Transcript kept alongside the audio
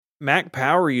Mac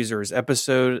Power Users,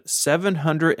 episode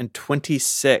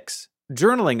 726,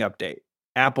 Journaling Update,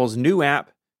 Apple's new app,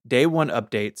 Day 1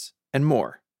 updates, and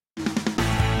more.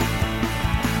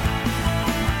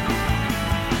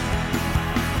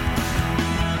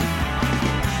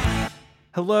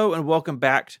 Hello and welcome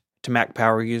back to Mac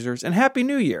Power Users, and Happy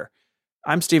New Year.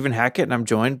 I'm Stephen Hackett, and I'm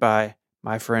joined by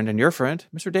my friend and your friend,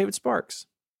 Mr. David Sparks.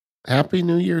 Happy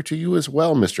New Year to you as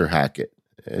well, Mr. Hackett.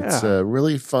 It's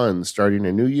really fun starting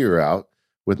a new year out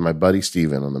with my buddy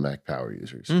Stephen on the Mac Power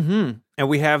Users. Mm-hmm. And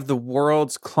we have the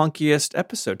world's clunkiest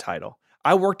episode title.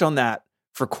 I worked on that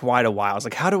for quite a while. I was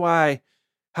like, how do I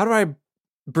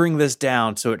bring this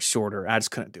down so it's shorter? I just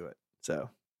couldn't do it.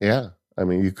 So yeah, I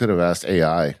mean, you could have asked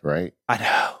AI, right? I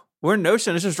know. We're in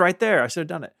Notion. It's just right there. I should have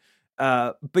done it.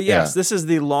 But yes, This is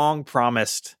the long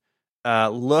promised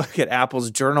look at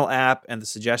Apple's Journal app and the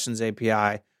Suggestions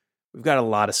API. We've got a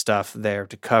lot of stuff there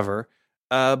to cover.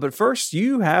 But first,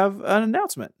 you have an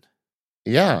announcement.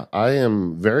 Yeah, I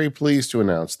am very pleased to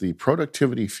announce the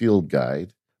Productivity Field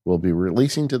Guide will be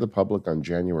releasing to the public on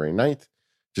January 9th,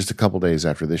 just a couple days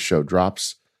after this show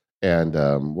drops. And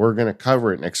we're going to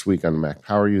cover it next week on the Mac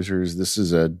Power Users. This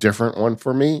is a different one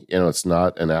for me. You know, it's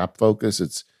not an app focus.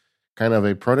 It's kind of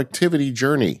a productivity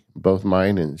journey, both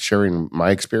mine and sharing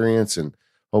my experience and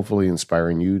hopefully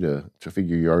inspiring you to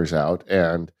figure yours out.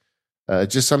 And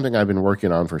it's just something I've been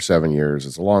working on for 7 years.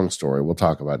 It's a long story. We'll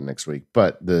talk about it next week.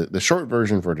 But the short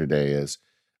version for today is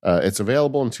it's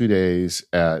available in 2 days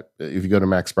if you go to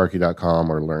macsparky.com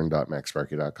or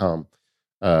learn.macsparky.com.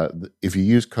 If you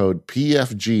use code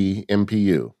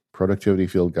PFGMPU, Productivity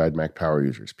Field Guide Mac Power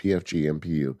Users,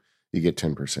 PFGMPU, you get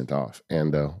 10% off.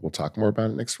 And we'll talk more about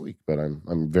it next week. But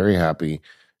I'm very happy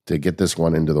to get this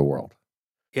one into the world.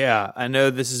 Yeah, I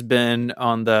know this has been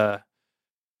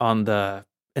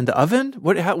in the oven.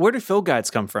 Where do field guides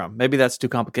come from? Maybe that's too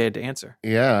complicated to answer.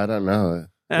 Yeah, I don't know.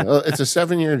 Well, it's a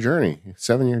 7-year journey.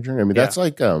 7-year journey. I mean, that's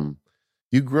like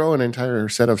you grow an entire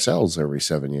set of cells every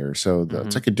 7 years. So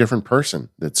it's like a different person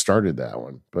that started that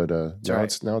one. But now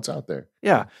it's out there.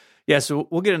 Yeah. Yeah. So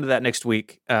we'll get into that next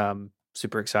week.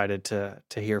 Super excited to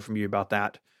hear from you about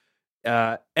that.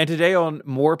 And today on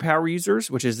More Power Users,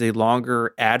 which is the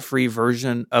longer ad-free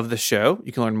version of the show,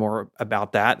 you can learn more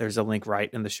about that. There's a link right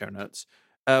in the show notes.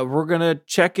 We're going to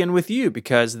check in with you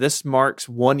because this marks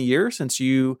 1 year since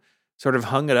you sort of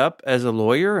hung it up as a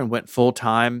lawyer and went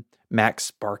full-time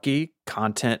MacSparky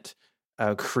content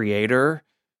creator,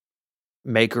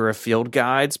 maker of field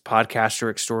guides, podcaster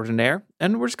extraordinaire.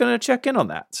 And we're just going to check in on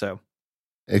that. So,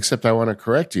 except I want to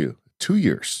correct you. 2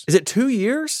 years. Is it 2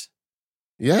 years?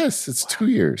 Yes, it's 2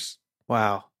 years.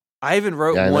 Wow. I even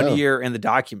wrote 1 year in the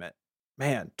document.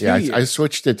 Man, 2 years. I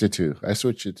switched it to 2.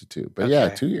 But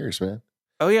okay. 2 years, man.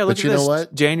 Oh, yeah, look at this. Know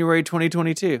what? January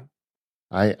 2022.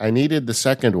 I needed the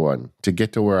second one to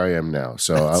get to where I am now.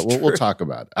 So we'll talk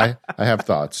about it. I have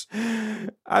thoughts.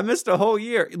 I missed a whole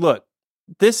year. Look,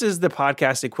 this is the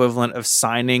podcast equivalent of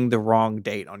signing the wrong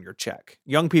date on your check.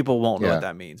 Young people won't know what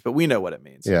that means, but we know what it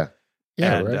means. Yeah.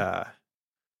 Yeah. And right.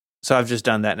 So I've just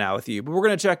done that now with you. But we're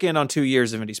going to check in on 2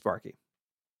 years of Indie Sparky.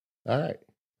 All right.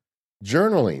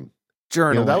 Journaling.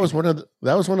 You know, that was one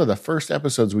of the first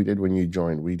episodes we did when you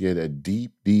joined. We did a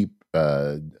deep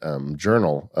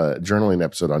journaling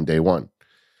episode on day 1.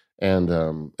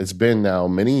 And it's been now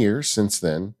many years since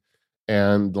then.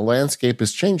 And the landscape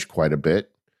has changed quite a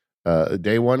bit.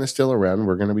 Day 1 is still around.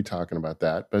 We're going to be talking about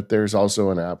that. But there's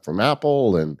also an app from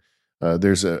Apple, and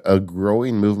there's a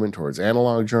growing movement towards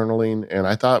analog journaling. And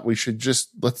I thought we should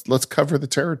just let's cover the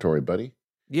territory, buddy.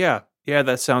 Yeah,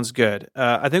 that sounds good.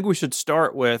 I think we should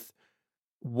start with,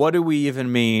 what do we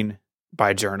even mean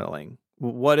by journaling?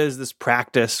 What is this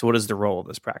practice? What is the role of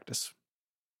this practice?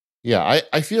 Yeah,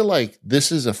 I feel like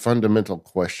this is a fundamental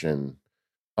question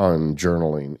on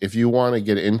journaling. If you want to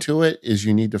get into it, is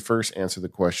you need to first answer the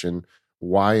question,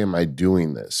 why am I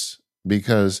doing this?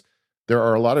 Because there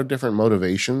are a lot of different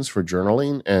motivations for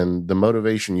journaling, and the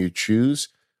motivation you choose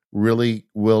really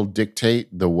will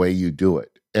dictate the way you do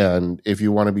it. And if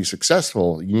you want to be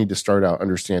successful, you need to start out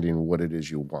understanding what it is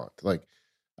you want. Like,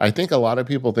 I think a lot of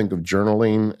people think of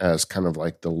journaling as kind of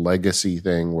like the legacy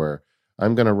thing where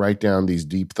I'm going to write down these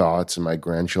deep thoughts and my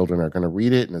grandchildren are going to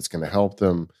read it and it's going to help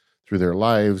them through their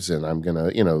lives and I'm going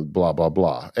to, blah, blah,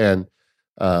 blah. And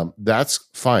that's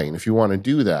fine if you want to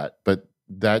do that, but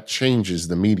that changes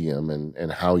the medium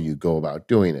and how you go about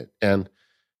doing it. And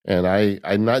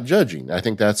I'm not judging. I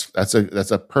think that's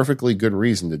a perfectly good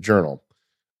reason to journal.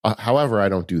 However, I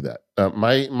don't do that.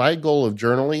 My goal of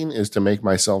journaling is to make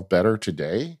myself better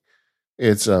today.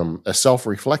 It's a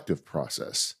self-reflective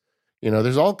process.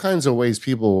 There's all kinds of ways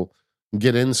people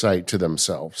get insight to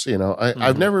themselves.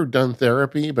 I've never done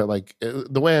therapy, but like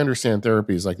the way I understand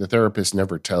therapy is like the therapists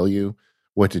never tell you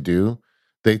what to do.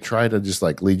 They try to just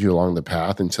like lead you along the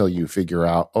path until you figure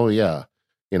out, oh yeah,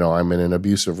 I'm in an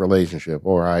abusive relationship,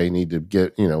 or I need to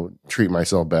get, treat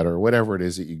myself better, whatever it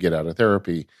is that you get out of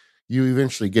therapy. You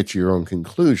eventually get to your own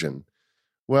conclusion.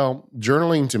 Well,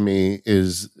 journaling to me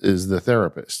is the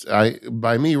therapist.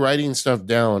 By me writing stuff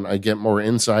down, I get more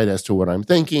insight as to what I'm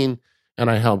thinking, and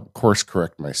I help course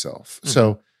correct myself. Mm-hmm.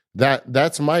 So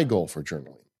that's my goal for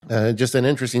journaling. Just an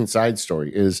interesting side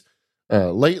story is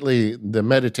lately the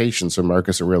meditations of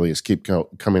Marcus Aurelius keep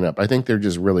coming up. I think they're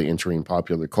just really entering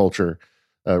popular culture.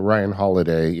 Ryan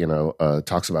Holiday,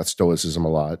 talks about Stoicism a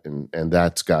lot, and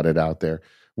that's got it out there.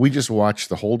 We just watched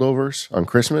The Holdovers on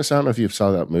Christmas. I don't know if you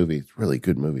saw that movie. It's a really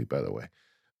good movie, by the way.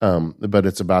 But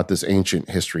it's about this ancient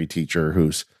history teacher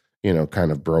who's,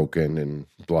 kind of broken and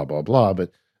blah, blah, blah.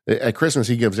 But at Christmas,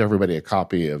 he gives everybody a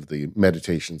copy of the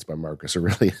Meditations by Marcus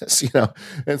Aurelius,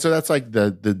 And so that's like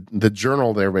the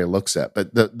journal that everybody looks at.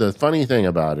 But the funny thing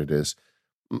about it is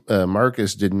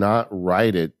Marcus did not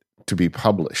write it to be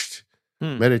published.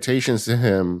 Meditations to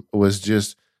him was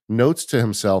just notes to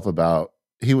himself about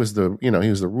he was the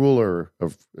ruler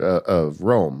of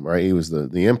Rome, right? He was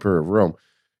the emperor of Rome.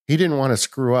 He didn't want to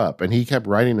screw up, and he kept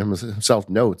writing himself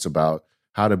notes about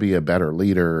how to be a better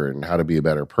leader and how to be a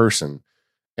better person.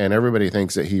 And everybody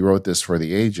thinks that he wrote this for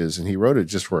the ages, and he wrote it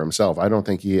just for himself. I don't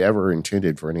think he ever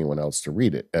intended for anyone else to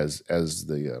read it, as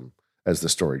the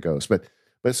story goes. But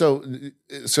so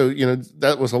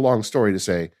that was a long story to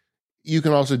say. You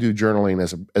can also do journaling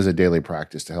as a daily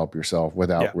practice to help yourself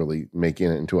without really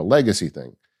making it into a legacy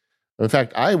thing. In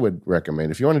fact, I would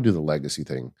recommend, if you want to do the legacy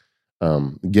thing,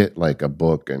 get like a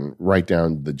book and write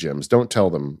down the gems. Don't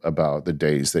tell them about the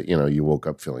days that, you woke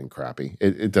up feeling crappy.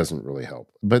 It doesn't really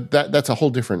help. But that's a whole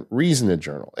different reason to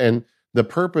journal. And the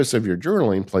purpose of your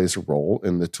journaling plays a role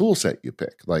in the tool set you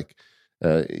pick. Like,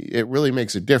 it really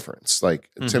makes a difference. Like,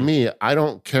 to me, I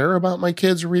don't care about my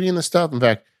kids reading the stuff. In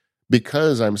fact,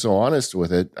 because I'm so honest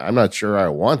with it, I'm not sure I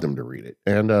want them to read it.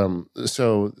 And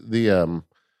so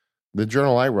the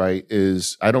journal I write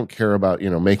is, I don't care about,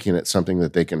 making it something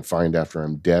that they can find after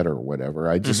I'm dead or whatever.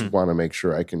 I just want to make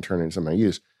sure I can turn it into something I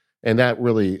use. And that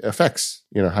really affects,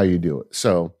 how you do it.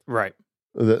 So right.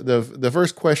 The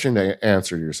first question to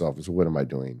answer to yourself is, what am I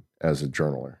doing as a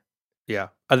journaler? Yeah,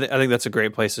 I think that's a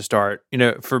great place to start.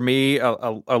 For me,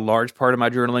 a large part of my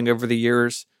journaling over the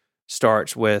years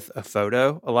starts with a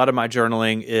photo. A lot of my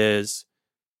journaling is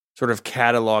sort of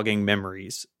cataloging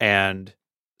memories. And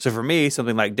so for me,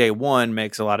 something like day one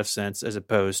makes a lot of sense as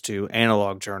opposed to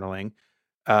analog journaling.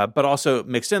 But also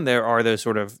mixed in there are those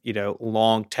sort of,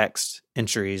 long text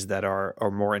entries that are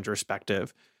more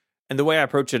introspective. And the way I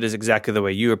approach it is exactly the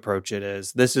way you approach it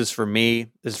is, this is for me.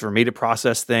 This is for me to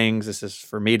process things. This is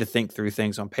for me to think through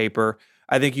things on paper.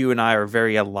 I think you and I are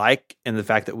very alike in the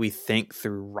fact that we think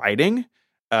through writing.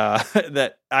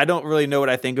 That I don't really know what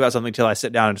I think about something until I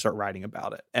sit down and start writing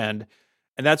about it. And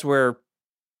that's where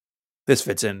this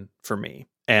fits in for me.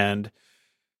 And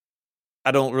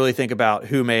I don't really think about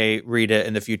who may read it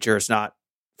in the future. It's not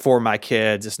for my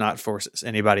kids. It's not for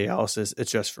anybody else.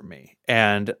 It's just for me.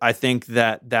 And I think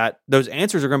that those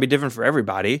answers are going to be different for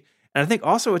everybody. And I think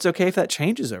also it's okay if that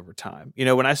changes over time.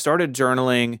 When I started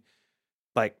journaling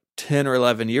like 10 or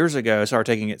 11 years ago,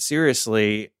 started taking it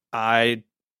seriously, I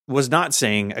was not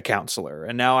seeing a counselor,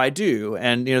 and now I do.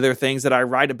 And, there are things that I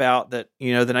write about that,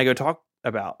 then I go talk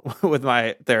about with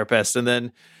my therapist, and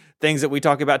then things that we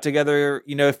talk about together,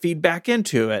 feed back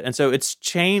into it. And so it's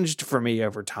changed for me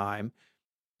over time,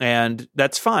 and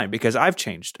that's fine because I've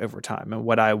changed over time, and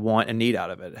what I want and need out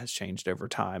of it has changed over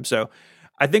time. So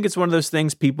I think it's one of those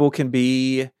things people can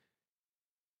be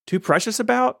too precious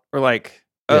about, or like,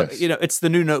 yes. It's the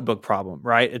new notebook problem,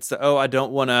 right? It's I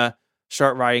don't want to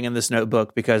start writing in this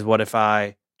notebook because what if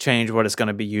I change what it's going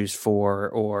to be used for,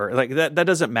 or like that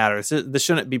doesn't matter. This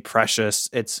shouldn't be precious.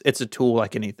 It's a tool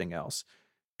like anything else.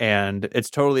 And it's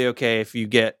totally okay if you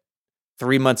get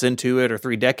 3 months into it or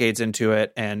 3 decades into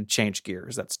it and change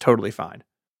gears. That's totally fine.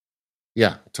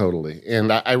 Yeah, totally.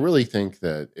 And I really think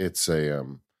that it's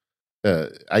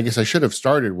I guess I should have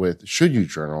started with, should you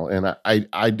journal? And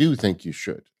I do think you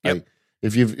should. Yep.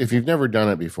 If you've never done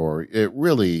it before,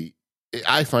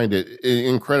 I find it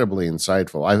incredibly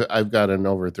insightful. I've got an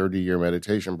over 30-year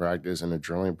meditation practice and a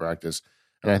journaling practice,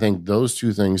 and I think those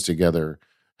two things together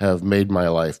have made my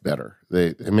life better.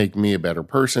 They make me a better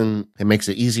person. It makes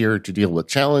it easier to deal with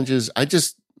challenges. I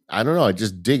don't know. I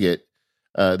just dig it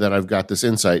that I've got this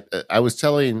insight. I was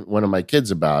telling one of my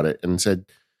kids about it and said,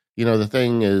 the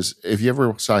thing is, if you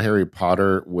ever saw Harry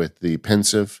Potter with the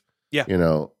pensieve, Yeah.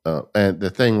 And the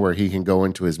thing where he can go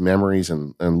into his memories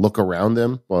and look around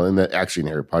them. Well, and that actually in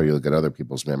Harry Potter, you look at other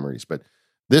people's memories, but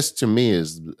this to me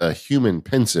is a human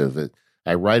pensive.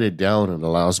 I write it down and it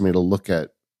allows me to look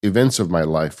at events of my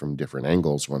life from different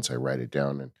angles once I write it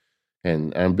down.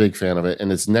 And I'm a big fan of it.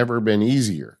 And it's never been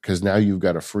easier because now you've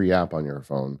got a free app on your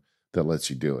phone that lets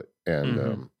you do it.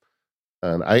 And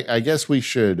I guess we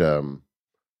should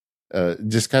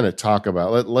just kind of talk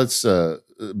about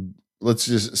let's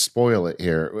just spoil it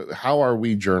here. How are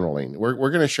we journaling? We're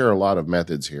going to share a lot of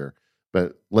methods here,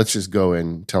 but let's just go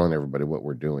in telling everybody what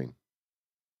we're doing.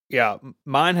 Yeah,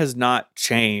 mine has not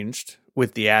changed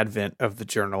with the advent of the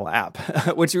journal app,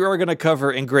 which we are going to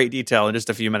cover in great detail in just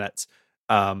a few minutes.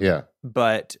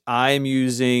 But I am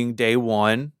using Day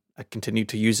One. I continue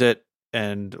to use it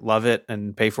and love it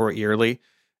and pay for it yearly,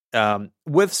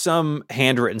 with some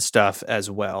handwritten stuff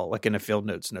as well, like in a field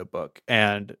notes notebook.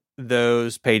 And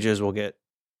those pages will get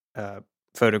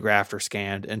photographed or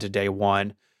scanned into Day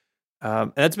One.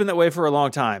 And that's been that way for a long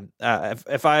time.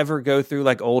 If I ever go through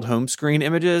like old home screen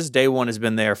images, Day One has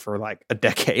been there for like a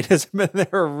decade. It's been there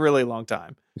a really long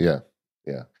time. Yeah.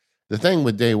 The thing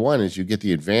with Day One is you get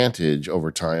the advantage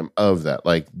over time of that,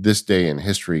 like this day in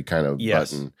history kind of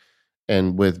button.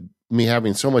 And with me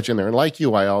having so much in there, and like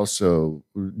you, I also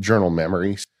journal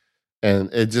memories.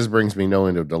 And it just brings me no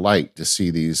end of delight to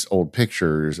see these old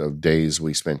pictures of days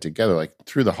we spent together. Like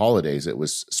through the holidays, it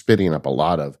was spitting up a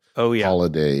lot of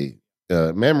holiday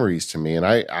memories to me. And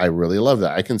I really love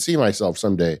that. I can see myself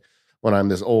someday when I'm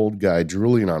this old guy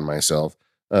drooling on myself,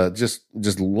 just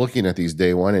looking at these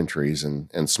Day One entries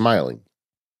and smiling.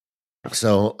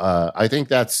 So I think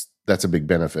that's a big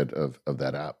benefit of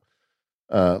that app.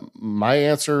 My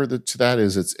answer to that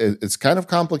is it's kind of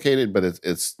complicated, but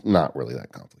it's not really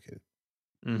that complicated.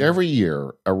 Mm-hmm. Every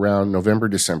year around November,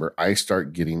 December, I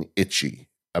start getting itchy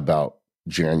about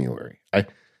January.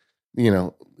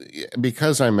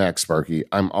 Because I'm Mac Sparky,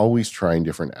 I'm always trying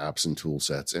different apps and tool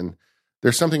sets. And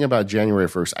there's something about January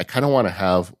 1st. I kind of want to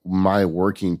have my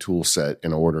working tool set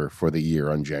in order for the year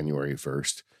on January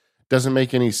 1st. Doesn't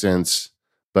make any sense,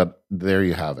 but there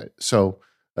you have it. So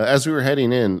as we were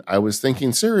heading in, I was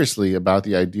thinking seriously about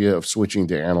the idea of switching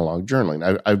to analog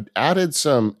journaling. I've added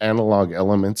some analog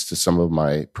elements to some of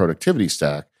my productivity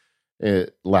stack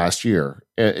last year.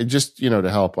 It just, to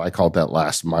help. I call it that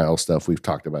last mile stuff. We've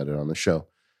talked about it on the show.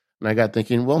 And I got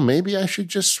thinking, well, maybe I should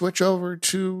just switch over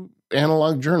to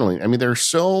analog journaling. I mean, there are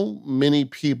so many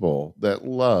people that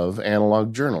love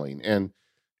analog journaling. And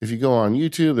if you go on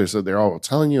YouTube, they're all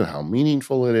telling you how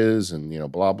meaningful it is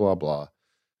and, blah, blah, blah.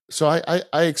 So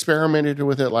I experimented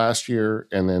with it last year.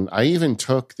 And then I even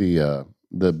took the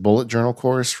bullet journal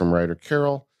course from Ryder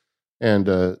Carroll. And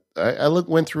I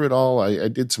went through it all. I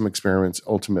did some experiments.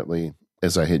 Ultimately,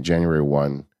 as I hit January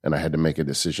 1 and I had to make a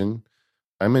decision,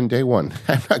 I'm in Day One.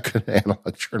 I'm not going to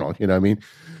analog journal. You know what I mean?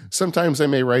 Sometimes I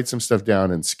may write some stuff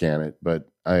down and scan it, but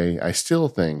I still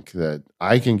think that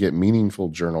I can get meaningful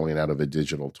journaling out of a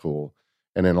digital tool.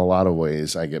 And in a lot of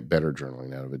ways, I get better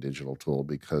journaling out of a digital tool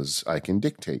because I can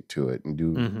dictate to it and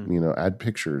do, add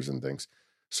pictures and things.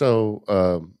 So,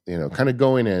 kind of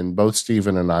going in, both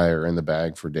Stephen and I are in the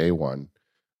bag for Day One.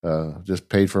 Just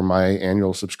paid for my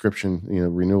annual subscription,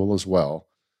 renewal as well.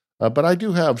 But I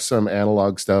do have some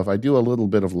analog stuff. I do a little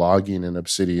bit of logging in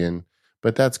Obsidian,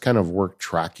 but that's kind of work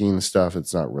tracking stuff.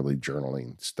 It's not really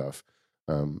journaling stuff.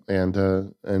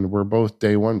 And we're both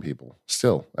Day One people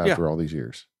still after all these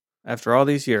years. After all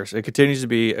these years, it continues to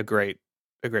be a great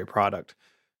product.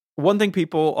 One thing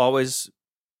people always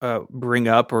bring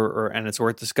up, and it's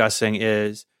worth discussing,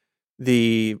 is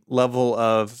the level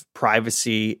of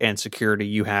privacy and security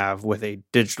you have with a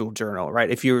digital journal, right?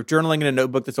 If you're journaling in a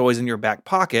notebook that's always in your back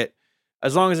pocket,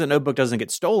 as long as the notebook doesn't get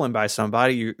stolen by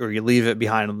somebody or you leave it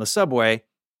behind on the subway,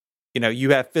 you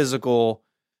have physical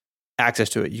access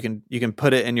to it. You can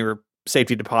put it in your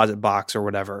safety deposit box or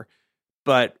whatever.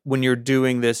 But when you're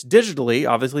doing this digitally,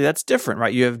 obviously that's different,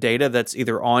 right? You have data that's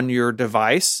either on your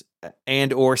device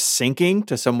and or syncing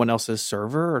to someone else's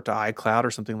server or to iCloud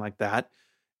or something like that.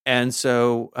 And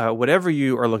so whatever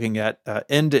you are looking at,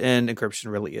 end-to-end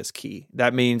encryption really is key.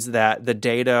 That means that the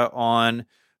data on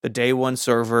the Day One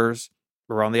servers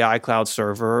or on the iCloud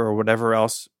server or whatever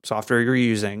else software you're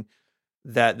using,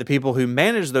 that the people who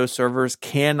manage those servers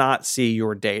cannot see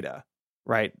your data,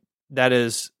 right? That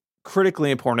is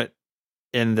critically important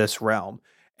in this realm.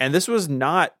 And this was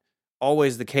not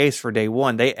always the case for Day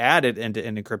One. They added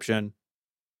end-to-end encryption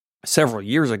several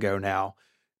years ago now,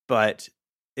 but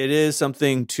it is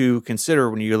something to consider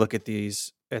when you look at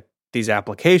these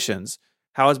applications.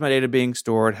 How is my data being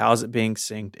stored? How is it being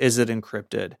synced? Is it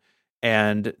encrypted?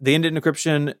 And the end-to-end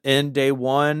encryption in day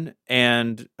one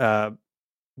and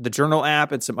the journal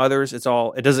app and some others, it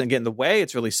doesn't get in the way.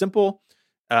 It's really simple.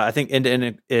 I think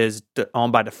end-to-end is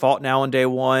on by default now on day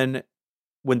one.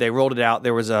 When they rolled it out,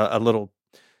 there was a little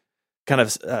kind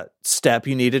of step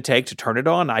you need to take to turn it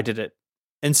on. I did it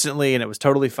instantly and it was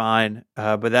totally fine.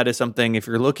 But that is something, if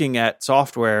you're looking at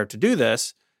software to do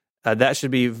this, that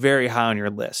should be very high on your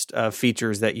list of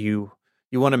features that you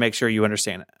want to make sure you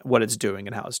understand what it's doing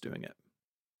and how it's doing it.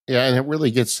 Yeah, and it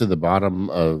really gets to the bottom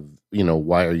of,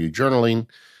 why are you journaling?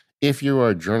 If you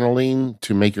are journaling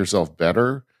to make yourself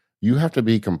better, you have to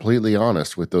be completely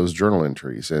honest with those journal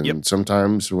entries. And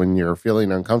sometimes when you're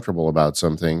feeling uncomfortable about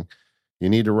something, you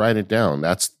need to write it down.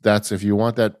 That's if you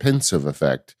want that pensive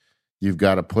effect, you've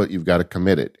got to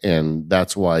commit it. And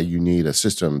that's why you need a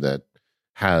system that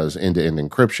has end-to-end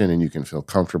encryption and you can feel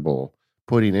comfortable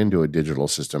putting into a digital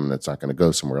system that's not going to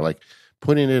go somewhere. Like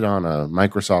putting it on a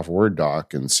Microsoft Word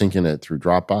doc and syncing it through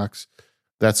Dropbox,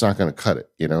 that's not going to cut it.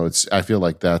 I feel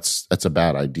like that's a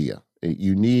bad idea.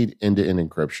 You need end-to-end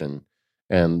encryption.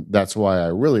 And that's why I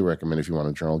really recommend, if you want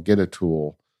to journal, get a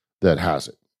tool that has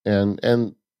it. And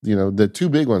the two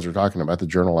big ones we're talking about, the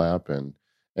journal app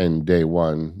and day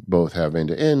one, both have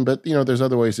end-to-end, but there's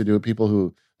other ways to do it. People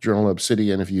who journal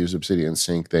Obsidian, if you use Obsidian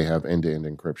Sync, they have end-to-end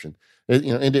encryption.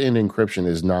 End-to-end encryption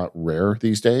is not rare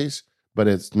these days, but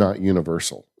it's not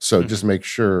universal. So just make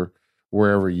sure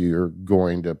wherever you're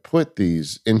going to put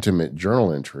these intimate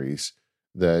journal entries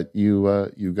that you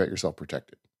got yourself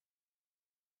protected.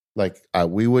 Like I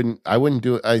wouldn't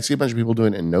do it. I see a bunch of people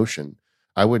doing it in Notion.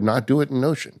 I would not do it in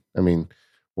Notion. I mean,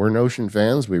 we're Notion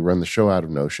fans. We run the show out of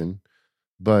Notion,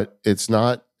 but it's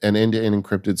not an end-to-end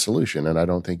encrypted solution, and I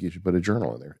don't think you should put a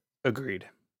journal in there. Agreed.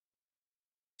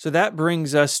 So that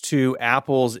brings us to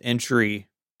Apple's entry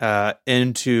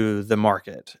into the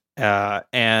market.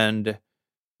 And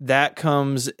that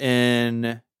comes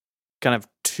in kind of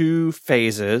two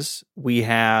phases. We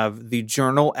have the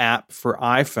journal app for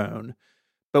iPhone,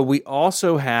 but we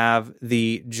also have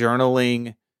the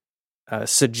journaling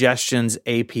suggestions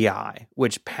API,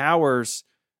 which powers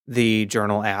the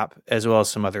journal app as well as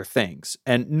some other things.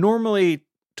 And normally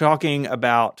talking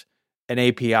about an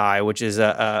API, which is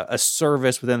a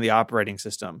service within the operating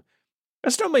system,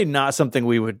 that's normally not something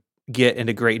we would get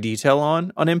into great detail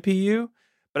on MPU.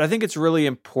 But I think it's really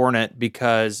important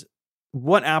because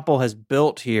what Apple has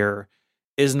built here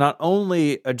is not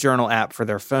only a journal app for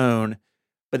their phone,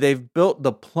 but they've built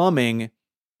the plumbing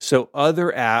so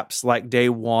other apps like Day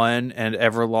One and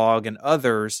Everlog and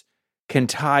others can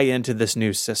tie into this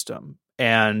new system.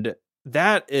 And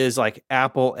that is like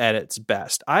Apple at its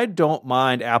best. I don't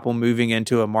mind Apple moving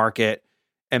into a market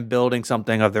and building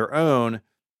something of their own,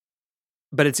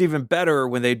 but it's even better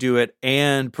when they do it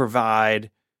and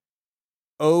provide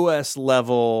OS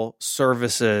level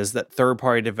services that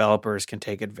third-party developers can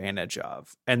take advantage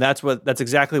of. And that's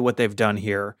exactly what they've done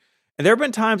here. And there have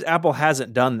been times Apple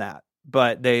hasn't done that,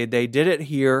 but they did it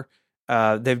here.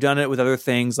 They've done it with other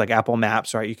things like Apple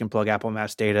Maps, right? You can plug Apple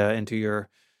Maps data into your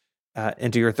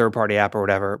third-party app or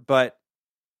whatever. But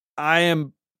I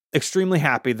am extremely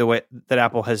happy the way that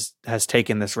Apple has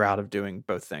taken this route of doing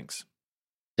both things.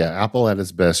 Yeah, Apple at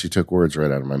its best. You took words right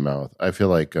out of my mouth. I feel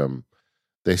like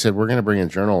they said, we're going to bring a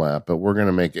journal app, but we're going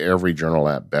to make every journal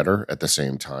app better at the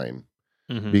same time.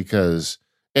 And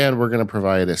we're going to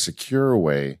provide a secure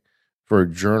way for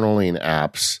journaling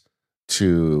apps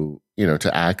to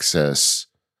access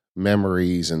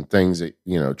memories and things that,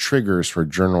 triggers for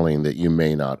journaling that you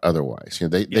may not otherwise.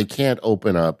 They can't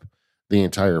open up the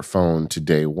entire phone to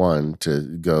Day One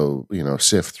to go,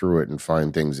 sift through it and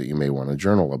find things that you may want to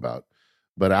journal about.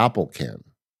 But Apple can.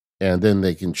 And then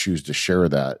they can choose to share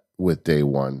that with Day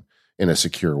One in a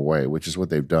secure way, which is what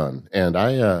they've done. And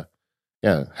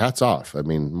hats off. I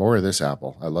mean, more of this,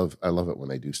 Apple. I love it when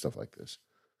they do stuff like this.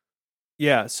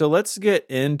 Yeah, so let's get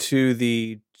into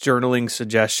the journaling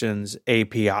suggestions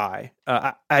API.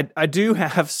 I do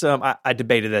have some, I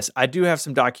debated this. I do have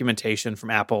some documentation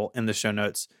from Apple in the show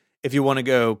notes if you want to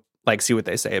go see what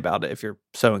they say about it, if you're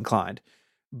so inclined.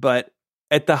 But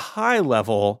at the high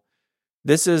level,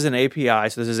 this is an API.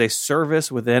 So this is a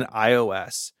service within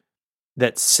iOS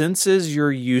that senses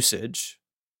your usage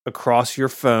across your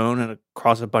phone and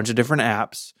across a bunch of different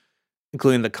apps,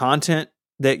 including the content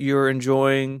that you're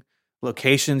enjoying,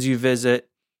 locations you visit,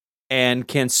 and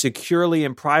can securely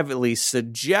and privately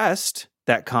suggest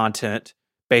that content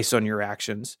based on your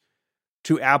actions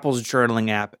to Apple's journaling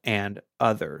app and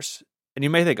others. And you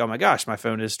may think, oh my gosh, my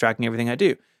phone is tracking everything I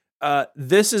do.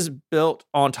 This is built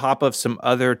on top of some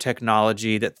other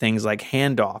technology that things like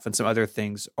Handoff and some other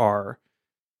things are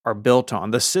built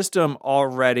on. The system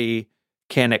already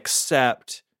can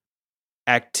accept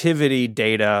activity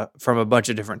data from a bunch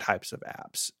of different types of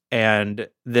apps. And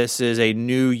this is a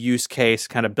new use case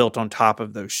kind of built on top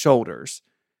of those shoulders.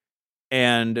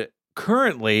 And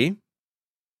currently,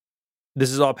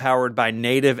 this is all powered by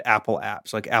native Apple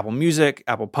apps like Apple Music,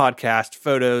 Apple Podcast,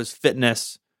 Photos,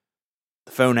 Fitness,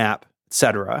 the phone app,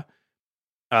 etc.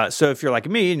 So if you're like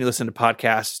me and you listen to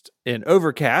podcasts in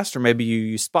Overcast, or maybe you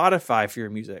use Spotify for your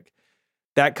music,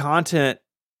 that content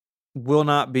will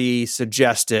not be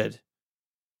suggested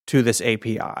to this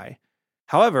API.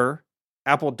 However,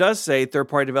 Apple does say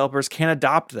third-party developers can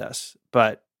adopt this,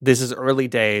 but this is early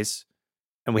days,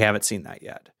 and we haven't seen that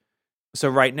yet. So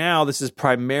right now, this is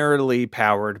primarily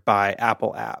powered by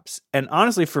Apple apps. And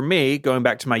honestly, for me, going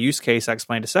back to my use case I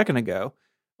explained a second ago,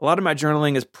 a lot of my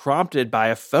journaling is prompted by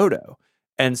a photo.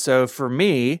 And so for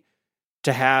me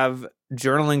to have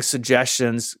journaling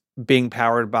suggestions being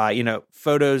powered by,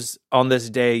 photos on this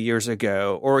day years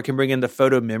ago, or it can bring in the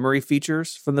photo memory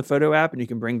features from the photo app, and you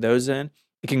can bring those in.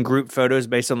 It can group photos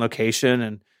based on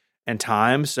location and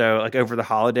time. So like over the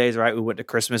holidays, right? We went to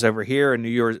Christmas over here and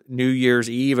New Year's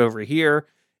Eve over here.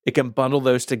 It can bundle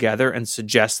those together and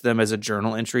suggest them as a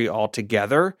journal entry all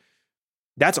together.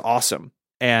 That's awesome.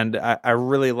 And I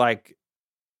really like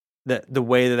the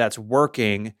way that that's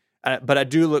working. But I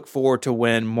do look forward to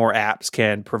when more apps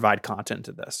can provide content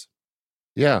to this.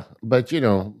 Yeah, but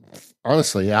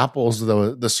honestly, Apple's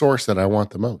the source that I want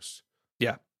the most.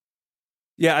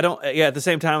 Yeah, I don't. Yeah, at the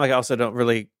same time, like I also don't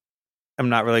really. I'm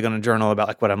not really going to journal about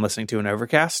like what I'm listening to in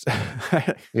Overcast.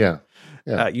 Yeah.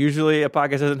 Usually, a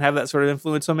podcast doesn't have that sort of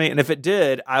influence on me, and if it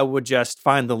did, I would just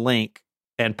find the link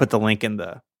and put the link in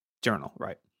the journal,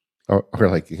 right? Or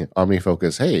like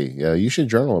OmniFocus. Hey, you should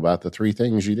journal about the 3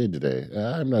 things you did today.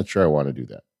 I'm not sure I want to do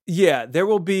that. Yeah, there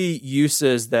will be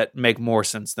uses that make more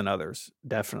sense than others.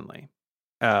 Definitely.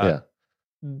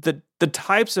 The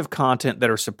types of content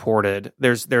that are supported,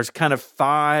 there's kind of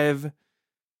 5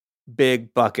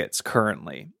 big buckets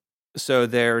currently. So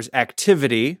there's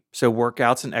activity, so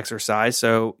workouts and exercise.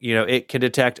 So, it can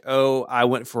detect, I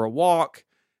went for a walk.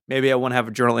 Maybe I want to have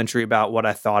a journal entry about what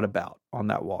I thought about on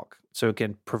that walk. So it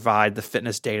can provide the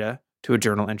fitness data to a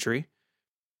journal entry.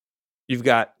 You've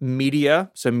got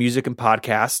media, so music and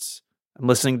podcasts. I'm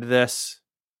listening to this.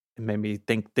 It made me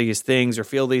think these things or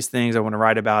feel these things. I want to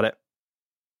write about it.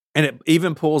 And it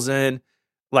even pulls in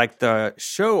like the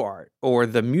show art or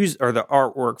the music or the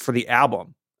artwork for the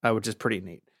album, which is pretty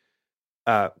neat.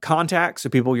 Contacts, so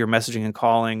people you're messaging and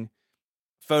calling.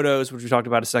 Photos, which we talked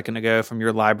about a second ago, from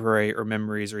your library or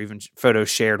memories, or even photos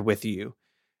shared with you.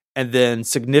 And then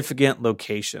significant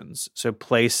locations, so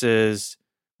places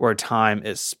where time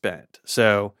is spent.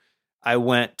 So I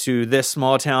went to this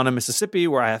small town in Mississippi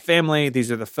where I have family.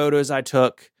 These are the photos I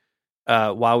took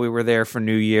while we were there for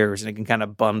New Year's, and it can kind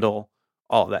of bundle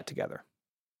all of that together.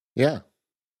 Yeah.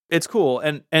 It's cool.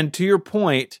 And to your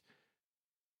point,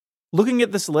 looking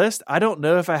at this list, I don't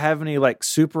know if I have any like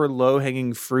super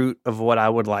low-hanging fruit of what I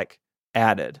would like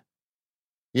added.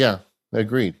 Yeah,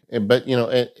 agreed. But,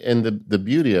 and the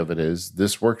beauty of it is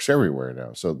this works everywhere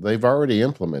now. So they've already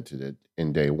implemented it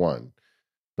in day one,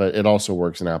 but it also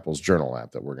works in Apple's Journal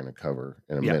app that we're going to cover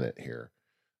in a minute here.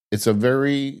 It's a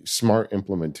very smart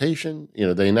implementation.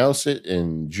 They announced it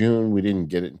in June. We didn't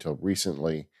get it until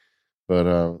recently,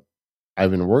 but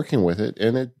I've been working with it,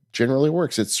 and it generally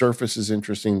works. It surfaces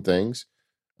interesting things.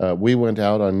 We went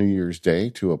out on New Year's Day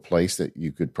to a place that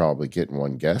you could probably get in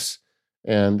one guess.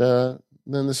 And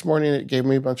then this morning it gave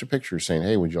me a bunch of pictures saying,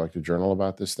 hey, would you like to journal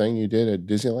about this thing you did at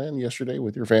Disneyland yesterday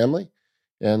with your family?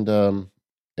 And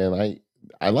I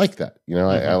like that.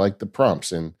 I like the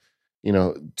prompts. And,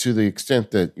 to the extent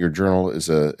that your journal is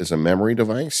a memory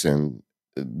device, and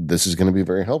this is going to be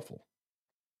very helpful.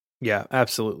 Yeah,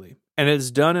 absolutely. And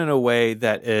it's done in a way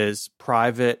that is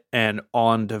private and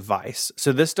on device.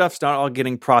 So this stuff's not all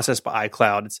getting processed by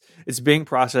iCloud. It's being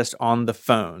processed on the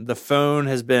phone.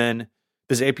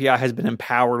 This API has been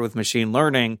empowered with machine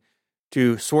learning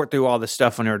to sort through all the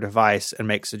stuff on your device and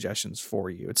make suggestions for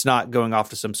you. It's not going off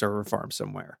to some server farm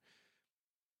somewhere.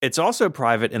 It's also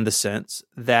private in the sense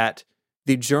that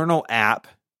the journal app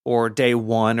or day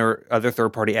one or other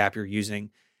third-party app you're using,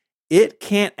 it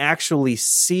can't actually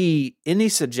see any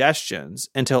suggestions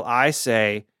until I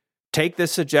say, take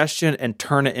this suggestion and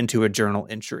turn it into a journal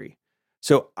entry.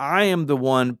 So I am the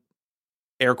one,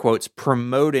 air quotes,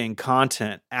 promoting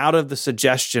content out of the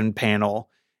suggestion panel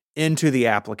into the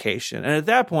application. And at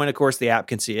that point, of course, the app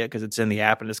can see it because it's in the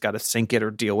app and it's got to sync it or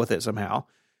deal with it somehow.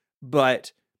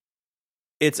 But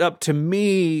it's up to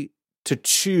me to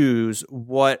choose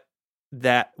what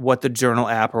the journal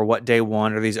app or what day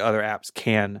one or these other apps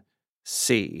can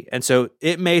see. And so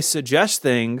it may suggest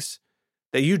things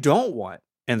that you don't want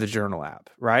in the journal app,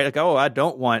 right? Like, oh, I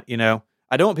don't want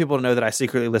people to know that I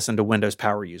secretly listen to Windows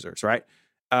power users, right?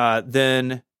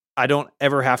 Then I don't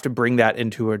ever have to bring that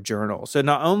into a journal. So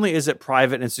not only is it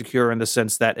private and secure in the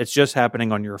sense that it's just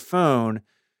happening on your phone,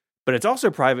 but it's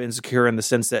also private and secure in the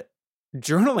sense that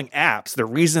journaling apps, the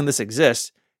reason this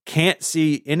exists, can't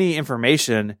see any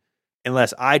information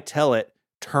unless I tell it,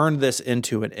 turn this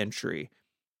into an entry.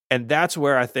 And that's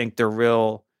where I think the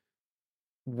real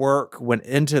work went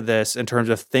into this in terms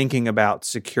of thinking about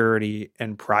security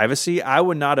and privacy. I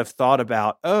would not have thought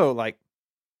about,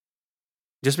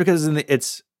 just because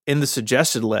it's in the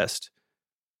suggested list,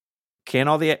 can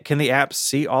the apps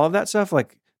see all of that stuff?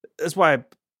 Like, that's why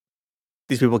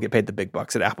these people get paid the big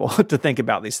bucks at Apple to think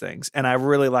about these things. And I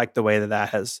really like the way that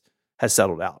has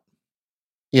settled out.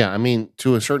 Yeah, I mean,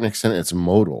 to a certain extent, it's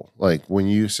modal. Like when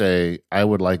you say, I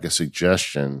would like a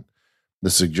suggestion, the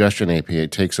suggestion API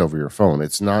takes over your phone.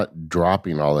 It's not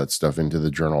dropping all that stuff into the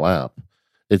journal app.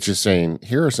 It's just saying,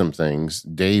 here are some things,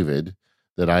 David,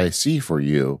 that I see for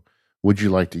you. Would you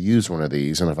like to use one of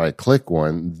these? And if I click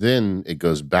one, then it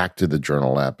goes back to the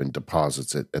journal app and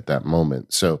deposits it at that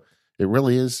moment. So it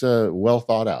really is well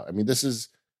thought out. I mean, this is,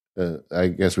 I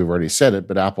guess we've already said it,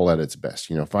 but Apple at its best,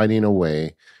 finding a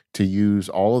way to use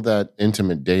all of that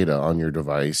intimate data on your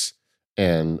device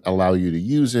and allow you to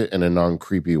use it in a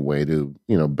non-creepy way to,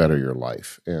 better your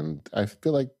life. And I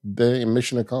feel like the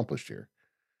mission accomplished here.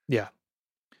 Yeah.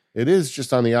 It is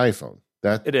just on the iPhone.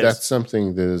 That's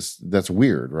something that's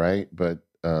weird, right? But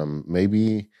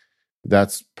maybe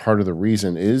that's part of the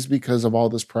reason is because of all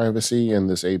this privacy and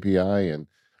this API. And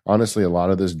honestly, a lot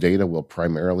of this data will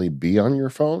primarily be on your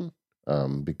phone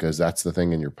because that's the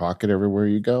thing in your pocket everywhere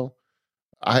you go.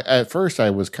 At first, I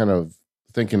was kind of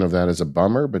thinking of that as a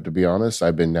bummer, but to be honest,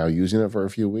 I've been now using it for a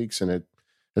few weeks, and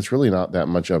it's really not that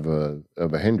much of a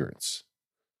hindrance.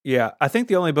 Yeah, I think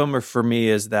the only bummer for me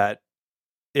is that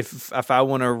if I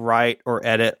want to write or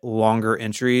edit longer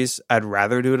entries, I'd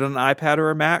rather do it on an iPad or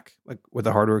a Mac, like with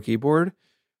a hardware keyboard.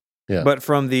 Yeah. But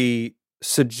from the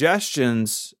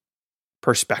suggestions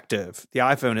perspective, the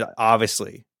iPhone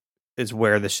obviously is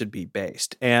where this should be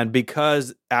based. And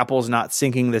because Apple's not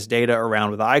syncing this data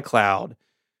around with iCloud,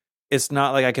 it's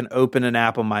not like I can open an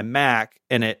app on my Mac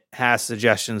and it has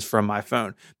suggestions from my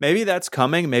phone. Maybe that's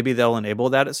coming. Maybe they'll enable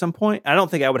that at some point. I don't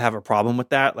think I would have a problem with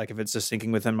that. Like if it's just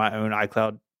syncing within my own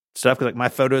iCloud stuff, because like my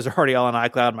photos are already all in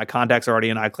iCloud, my contacts are already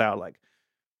in iCloud, like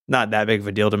not that big of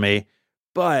a deal to me.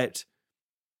 But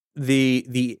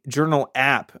the journal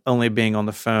app only being on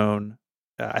the phone,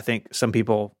 I think some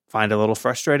people find a little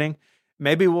frustrating.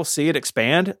 Maybe we'll see it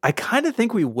expand. I kind of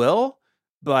think we will,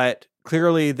 but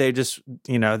clearly they just,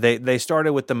 they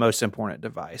started with the most important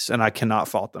device, and I cannot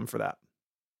fault them for that.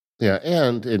 Yeah,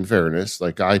 and in fairness,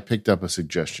 like I picked up a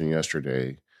suggestion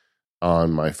yesterday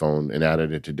on my phone and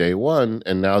added it to day one,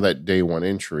 and now that day one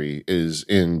entry is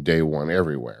in day one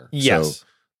everywhere. Yes.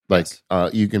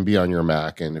 So, you can be on your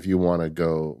Mac, and if you want to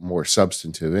go more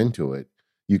substantive into it,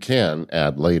 you can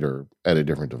add later at a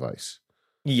different device.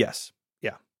 Yes.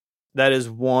 Yeah. That is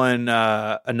one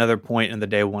another point in the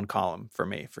day one column for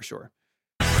me, for sure.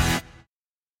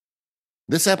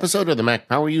 This episode of the Mac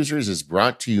Power Users is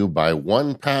brought to you by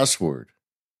 1Password.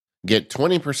 Get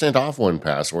 20% off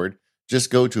 1Password. Just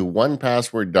go to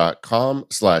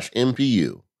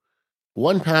onepassword.com/MPU.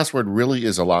 1Password really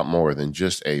is a lot more than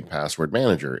just a password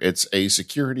manager. It's a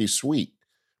security suite.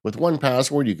 With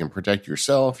 1Password, you can protect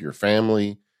yourself, your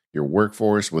family, your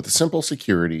workforce with simple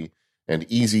security and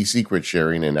easy secret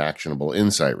sharing and actionable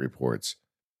insight reports.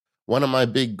 One of my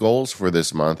big goals for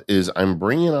this month is I'm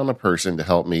bringing on a person to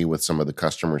help me with some of the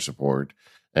customer support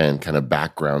and kind of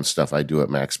background stuff I do at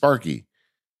MacSparky.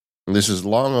 And this is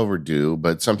long overdue,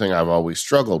 but something I've always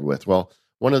struggled with. Well,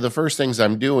 one of the first things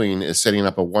I'm doing is setting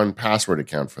up a 1Password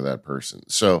account for that person.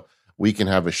 So we can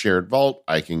have a shared vault.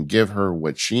 I can give her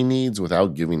what she needs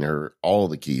without giving her all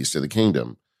the keys to the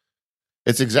kingdom.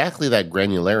 It's exactly that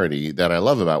granularity that I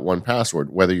love about 1Password.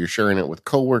 Whether you're sharing it with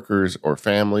coworkers or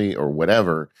family or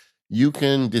whatever, you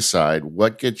can decide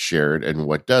what gets shared and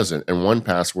what doesn't, and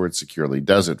 1Password securely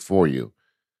does it for you.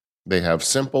 They have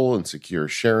simple and secure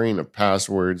sharing of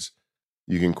passwords.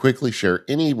 You can quickly share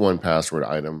any 1Password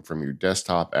item from your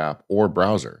desktop app or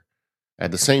browser.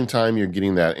 At the same time, you're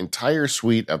getting that entire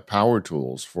suite of power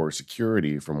tools for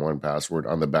security from 1Password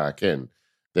on the back end.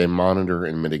 They monitor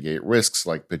and mitigate risks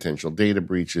like potential data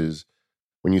breaches.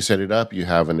 When you set it up, you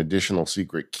have an additional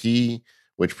secret key,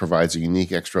 which provides a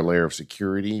unique extra layer of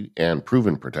security and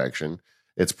proven protection.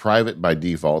 It's private by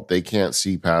default. They can't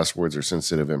see passwords or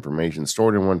sensitive information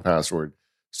stored in 1Password,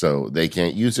 so they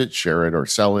can't use it, share it, or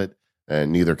sell it.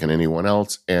 and neither can anyone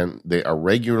else. And they are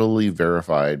regularly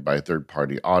verified by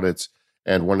third-party audits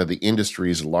and one of the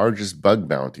industry's largest bug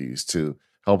bounties to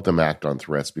help them act on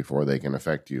threats before they can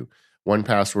affect you.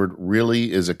 1Password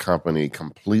really is a company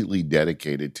completely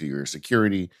dedicated to your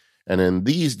security. And in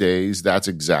these days, that's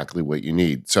exactly what you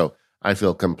need. So I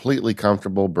feel completely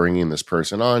comfortable bringing this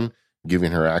person on,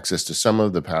 giving her access to some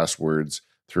of the passwords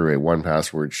through a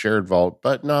 1Password shared vault,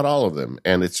 but not all of them.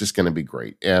 And it's just going to be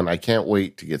great. And I can't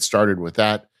wait to get started with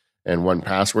that. And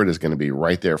 1Password is going to be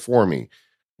right there for me.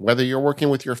 Whether you're working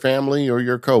with your family or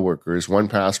your coworkers,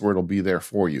 1Password will be there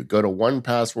for you. Go to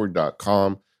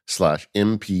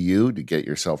 1password.com/MPU to get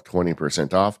yourself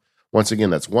 20% off. Once again,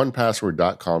 that's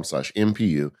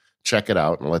 1password.com/MPU. Check it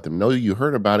out and let them know you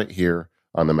heard about it here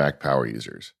on the Mac Power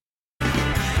Users.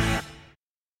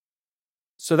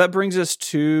 So that brings us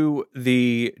to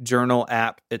the Journal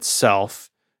app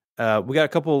itself. We got a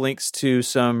couple of links to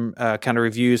some kind of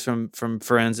reviews from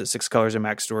friends at Six Colors and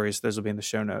Mac Stories. Those will be in the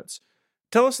show notes.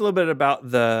 Tell us a little bit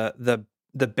about the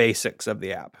basics of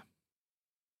the app.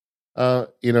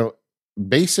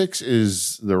 Basics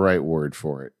is the right word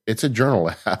for it. It's a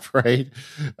journal app, right?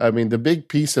 I mean, the big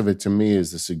piece of it to me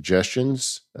is the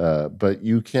suggestions, but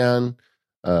you can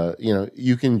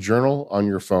journal on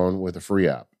your phone with a free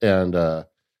app, and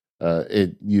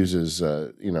it uses,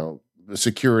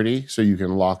 security, so you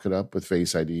can lock it up with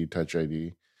Face ID, Touch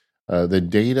ID. The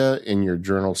data in your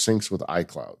journal syncs with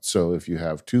iCloud. So if you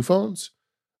have two phones,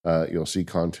 you'll see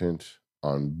content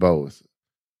on both,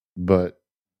 but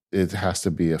it has to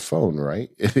be a phone,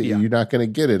 right? Yeah. You're not going to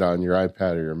get it on your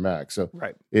iPad or your Mac. So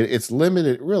right. It's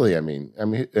limited, really. I mean,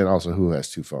 and also who has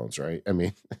two phones, right? I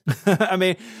mean,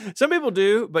 some people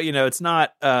do, but it's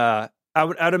not,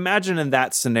 I'd imagine in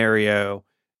that scenario,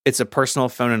 it's a personal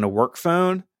phone and a work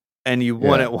phone, and you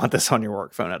wouldn't want this on your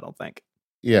work phone, I don't think.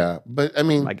 Yeah. But I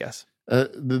mean, my guess.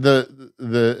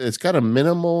 It's got a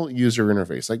minimal user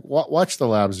interface. Like watch the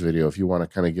labs video if you want to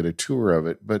kind of get a tour of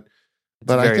it. But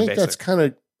I think that's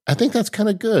kind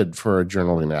of good for a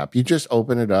journaling app. You just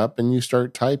open it up and you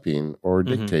start typing or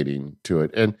dictating to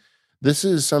it. And this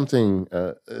is something.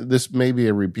 This may be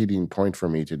a repeating point for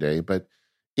me today, but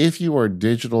if you are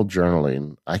digital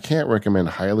journaling, I can't recommend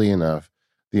highly enough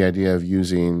the idea of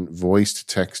using voice to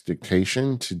text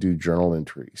dictation to do journal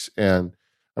entries. And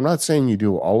I'm not saying you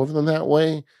do all of them that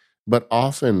way, but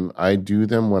often I do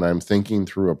them when I'm thinking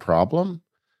through a problem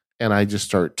and I just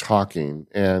start talking.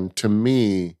 And to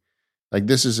me, like,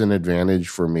 this is an advantage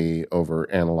for me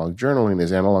over analog journaling.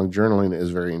 Analog journaling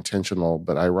is very intentional,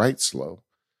 but I write slow.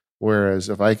 Whereas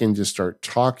if I can just start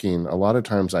talking, a lot of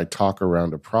times I talk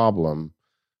around a problem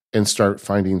and start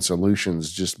finding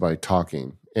solutions just by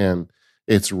talking. And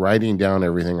it's writing down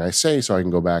everything I say so I can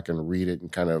go back and read it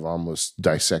and kind of almost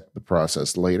dissect the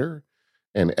process later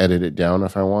and edit it down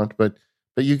if I want. But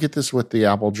you get this with the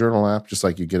Apple Journal app, just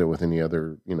like you get it with any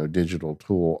other, digital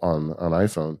tool on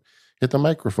iPhone. Hit the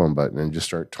microphone button and just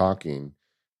start talking.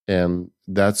 And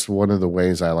that's one of the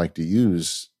ways I like to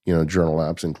use, journal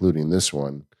apps, including this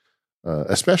one,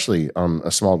 especially on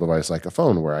a small device like a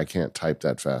phone where I can't type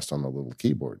that fast on the little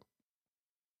keyboard.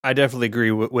 I definitely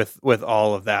agree with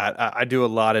all of that. I do a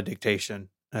lot of dictation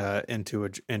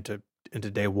into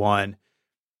day one.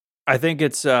 I think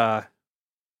it's I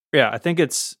think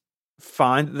it's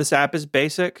fine that this app is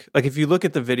basic. Like if you look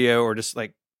at the video, or just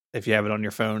like if you have it on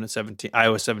your phone at iOS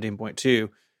 17.2,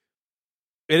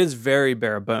 it is very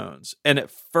bare bones. And at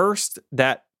first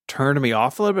that turned me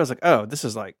off a little bit. I was like, oh, this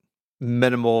is like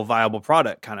minimal viable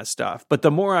product kind of stuff. But the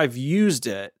more I've used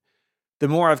it, the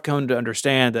more I've come to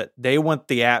understand that they want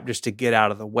the app just to get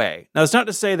out of the way. Now, it's not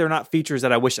to say there are not features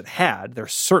that I wish it had. There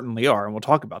certainly are, and we'll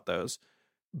talk about those.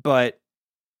 But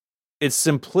its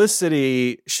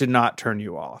simplicity should not turn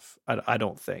you off, I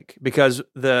don't think. Because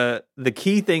the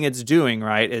key thing it's doing,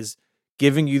 right, is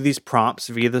giving you these prompts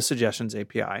via the Suggestions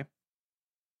API,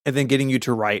 and then getting you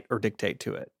to write or dictate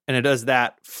to it. And it does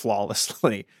that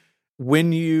flawlessly.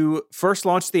 When you first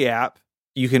launch the app,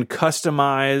 you can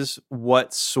customize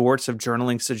what sorts of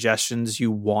journaling suggestions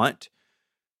you want.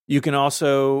 You can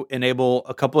also enable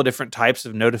a couple of different types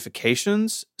of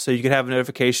notifications. So you can have a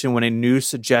notification when a new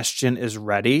suggestion is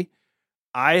ready.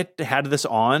 I had this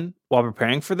on while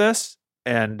preparing for this,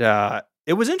 and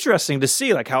it was interesting to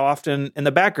see like how often in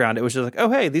the background it was just like, oh,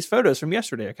 hey, these photos from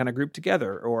yesterday are kind of grouped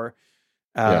together. Or,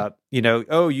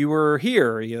 oh, you were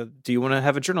here. Do you want to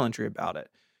have a journal entry about it?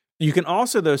 You can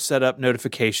also, though, set up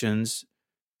notifications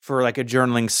for like a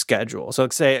journaling schedule. So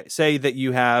say that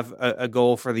you have a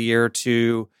goal for the year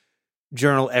to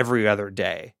journal every other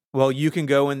day. Well, you can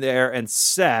go in there and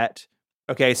set,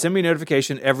 send me a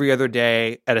notification every other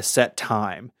day at a set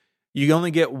time. You only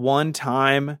get one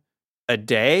time a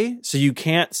day. So you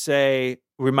can't say,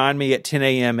 remind me at 10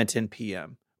 a.m. and 10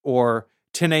 p.m. or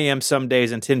 10 a.m. some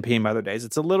days and 10 p.m. other days.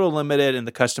 It's a little limited in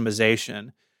the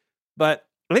customization. But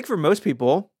I think for most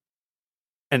people,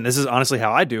 and this is honestly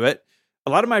how I do it, a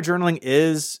lot of my journaling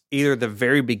is either the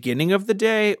very beginning of the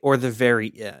day or the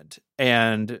very end.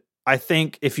 And I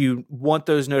think if you want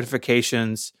those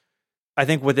notifications, I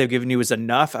think what they've given you is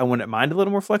enough. I wouldn't mind a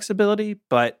little more flexibility,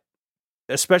 but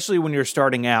especially when you're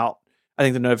starting out, I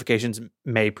think the notifications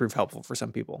may prove helpful for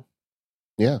some people.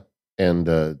 Yeah. And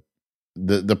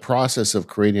the process of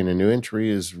creating a new entry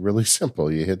is really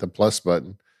simple. You hit the plus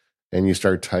button and you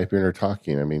start typing or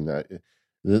talking. I mean,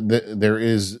 there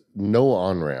is no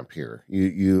on-ramp here.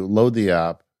 You load the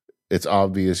app, it's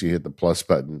obvious, you hit the plus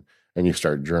button, and you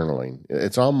start journaling.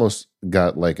 It's almost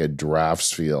got like a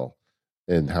drafts feel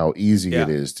in how easy it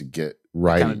is to get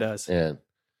right. It kind of does.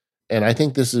 And I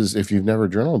think this is, if you've never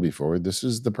journaled before, this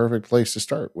is the perfect place to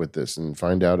start with this and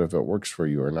find out if it works for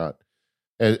you or not.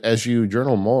 As you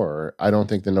journal more, I don't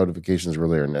think the notifications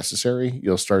really are necessary.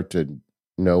 You'll start to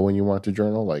know when you want to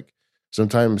journal. Like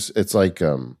sometimes it's like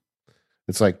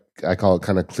I call it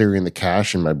kind of clearing the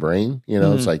cache in my brain. You know,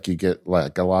 Mm-hmm. It's like you get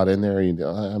like a lot in there.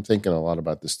 I'm thinking a lot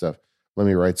about this stuff. Let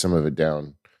me write some of it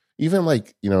down. Even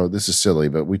like, this is silly,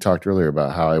 but we talked earlier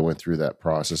about how I went through that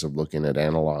process of looking at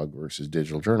analog versus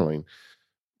digital journaling.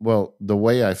 Well, the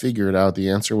way I figured out the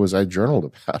answer was I journaled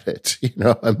about it.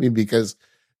 Because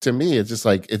to me, it's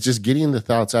just getting the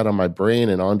thoughts out of my brain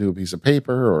and onto a piece of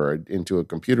paper or into a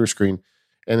computer screen.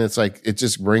 And it's like, it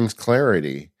just brings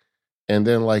clarity. And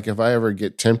then like, if I ever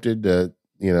get tempted to,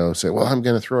 say, well, I'm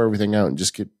going to throw everything out and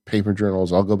just get paper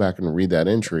journals, I'll go back and read that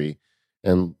entry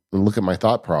and look at my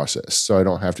thought process so I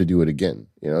don't have to do it again.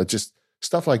 Just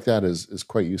stuff like that is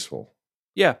quite useful.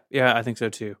 Yeah, I think so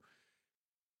too.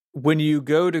 When you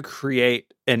go to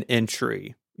create an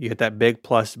entry, you hit that big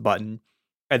plus button,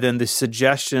 and then the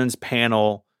suggestions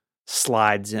panel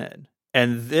slides in.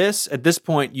 And at this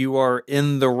point, you are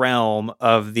in the realm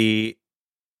of the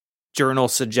Journal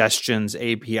Suggestions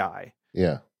API.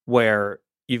 Yeah. Where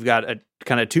you've got a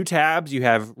kind of two tabs. You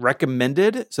have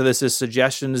recommended. So this is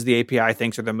suggestions the API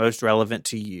thinks are the most relevant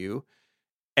to you.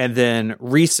 And then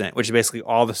recent, which is basically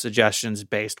all the suggestions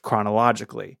based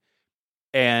chronologically.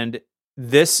 And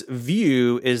this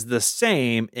view is the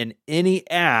same in any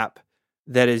app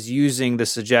that is using the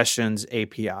suggestions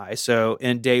API. So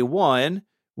in day one,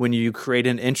 when you create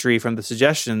an entry from the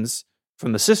suggestions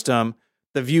from the system,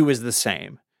 the view is the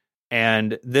same.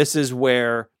 And this is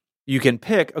where you can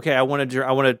pick, okay, I want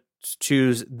to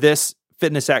choose this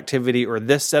fitness activity or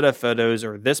this set of photos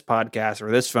or this podcast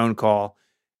or this phone call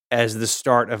as the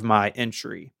start of my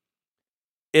entry.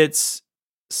 It's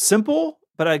simple,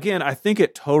 but again, I think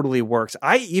it totally works.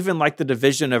 I even like the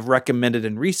division of recommended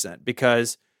and recent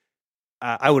because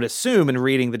I would assume in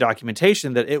reading the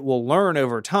documentation that it will learn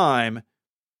over time,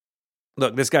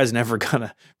 look, this guy's never going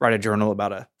to write a journal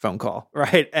about a phone call,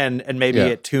 right? And maybe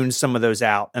it tunes some of those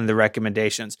out in the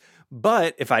recommendations.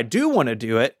 But if I do want to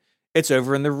do it, it's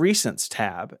over in the recents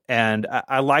tab. And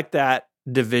I like that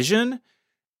division.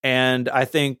 And I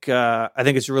think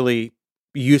it's really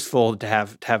useful to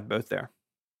have both there.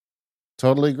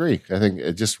 Totally agree. I think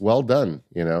it's just well done,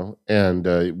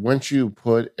 And once you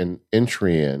put an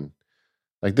entry in,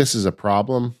 like this is a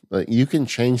problem. You can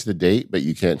change the date, but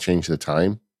you can't change the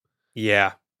time.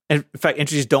 Yeah. In fact,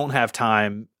 entries don't have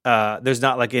time. There's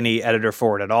not like any editor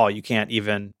for it at all. You can't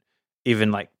even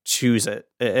like choose it.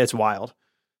 It's wild.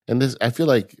 And this, I feel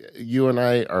like you and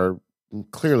I are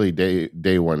clearly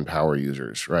day one power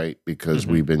users, right? Because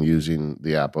we've been using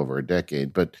the app over a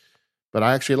decade. But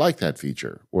I actually like that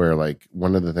feature where like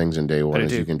one of the things in day one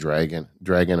is you can drag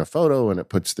in a photo and it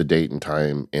puts the date and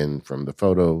time in from the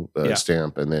photo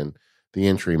stamp, and then the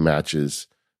entry matches.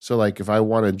 So like if I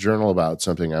want to journal about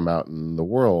something I'm out in the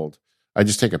world, I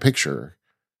just take a picture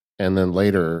and then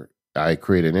later I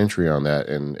create an entry on that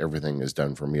and everything is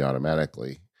done for me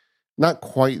automatically. Not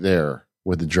quite there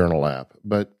with the journal app,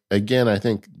 but again, I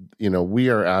think, we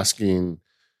are asking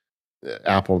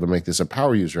Apple to make this a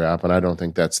power user app, and I don't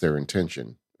think that's their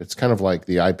intention. It's kind of like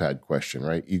the iPad question,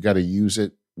 right? You got to use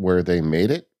it where they made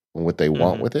it and what they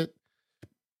want with it.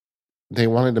 They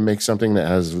wanted to make something that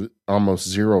has almost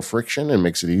zero friction and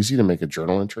makes it easy to make a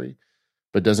journal entry,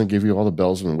 but doesn't give you all the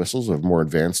bells and whistles of more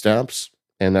advanced apps.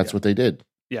 And that's what they did.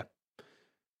 Yeah.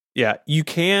 Yeah.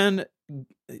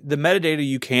 The metadata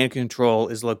you can control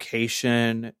is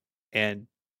location and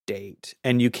date.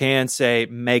 And you can say,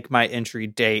 make my entry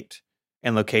date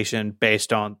and location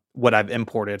based on what I've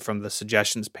imported from the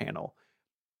suggestions panel.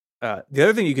 The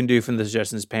other thing you can do from the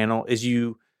suggestions panel is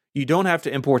you don't have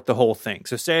to import the whole thing.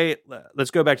 So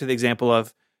let's go back to the example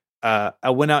of I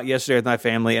went out yesterday with my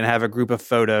family and have a group of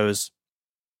photos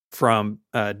from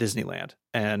Disneyland,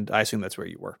 and I assume that's where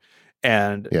you were.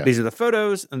 And these are the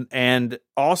photos, and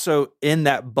also in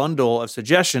that bundle of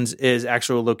suggestions is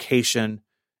actual location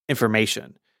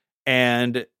information.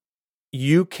 And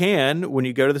you can, when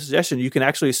you go to the suggestion, you can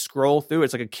actually scroll through.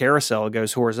 It's like a carousel. It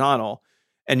goes horizontal.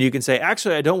 And you can say,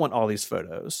 actually, I don't want all these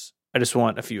photos. I just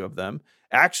want a few of them.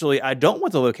 Actually, I don't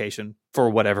want the location for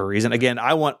whatever reason. Again,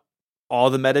 I want all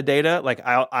the metadata. Like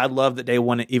I love that day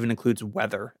one even includes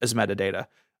weather as metadata.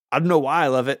 I don't know why I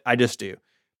love it. I just do.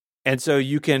 And so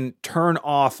you can turn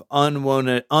off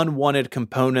unwanted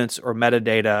components or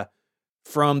metadata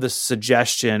from the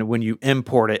suggestion when you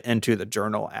import it into the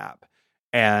journal app.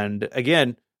 And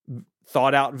again,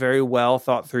 thought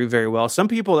through very well. Some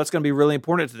people, that's going to be really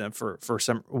important to them for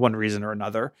one reason or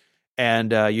another.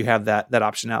 And you have that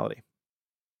optionality.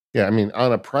 Yeah, I mean,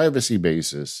 on a privacy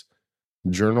basis,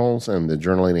 journals and the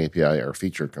journaling API are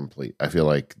feature complete. I feel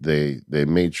like they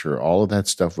made sure all of that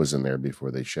stuff was in there before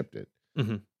they shipped it.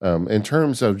 Mm-hmm. In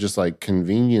terms of just like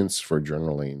convenience for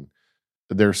journaling,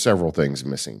 there's several things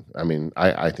missing. I mean,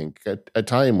 I think a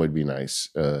time would be nice.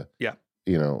 Yeah.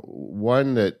 You know,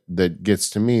 one that gets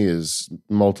to me is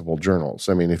multiple journals.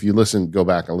 I mean, if you go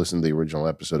back and listen to the original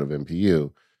episode of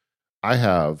MPU,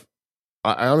 I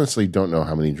honestly don't know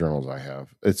how many journals I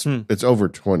have. It's over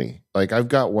 20. Like I've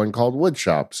got one called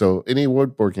Woodshop. So any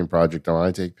woodworking project,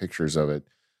 I take pictures of it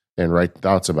and write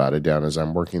thoughts about it down as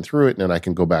I'm working through it. And then I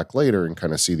can go back later and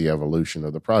kind of see the evolution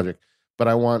of the project. But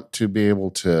I want to be able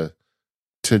to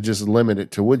just limit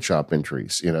it to woodshop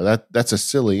entries. You know, that's a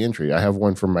silly entry. I have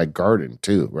one for my garden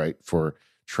too, right? For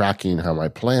tracking how my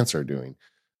plants are doing.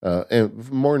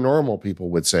 And more normal people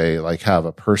would say like have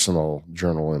a personal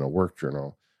journal and a work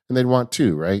journal. And they'd want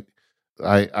two, right?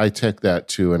 I take that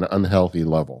to an unhealthy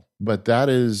level, but that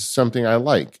is something I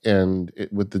like. And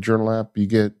with the journal app, you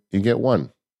get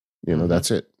one. You know, that's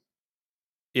it.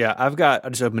 Yeah, I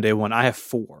just opened day one. I have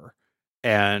 4,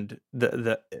 and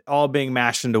the all being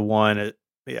mashed into one.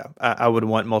 I would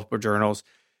want multiple journals.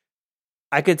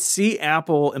 I could see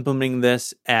Apple implementing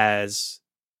this as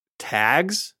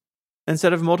tags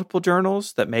instead of multiple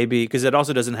journals. That maybe because it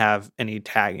also doesn't have any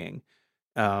tagging.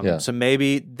 So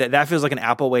maybe that feels like an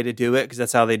Apple way to do it because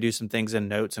that's how they do some things in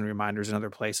notes and reminders and other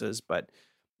places. But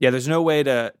yeah, there's no way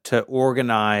to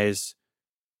organize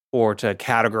or to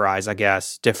categorize, I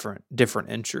guess, different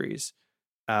entries.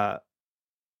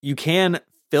 You can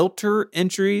filter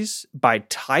entries by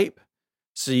type,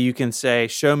 so you can say,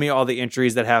 "Show me all the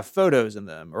entries that have photos in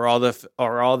them, or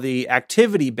all the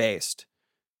activity based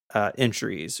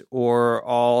entries, or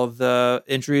all the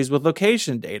entries with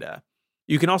location data."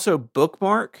 You can also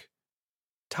bookmark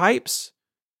types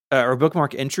or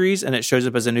bookmark entries, and it shows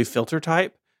up as a new filter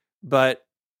type. But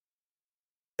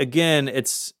again,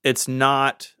 it's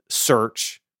not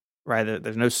search, right?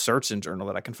 There's no search in journal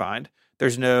that I can find.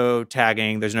 There's no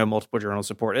tagging. There's no multiple journal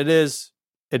support. It is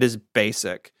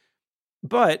basic.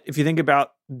 But if you think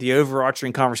about the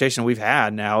overarching conversation we've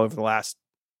had now over the last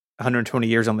 120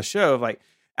 years on the show of like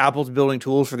Apple's building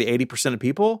tools for the 80% of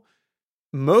people,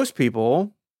 most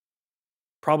people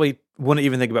probably wouldn't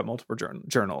even think about multiple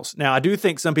journals. Now, I do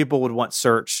think some people would want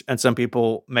search and some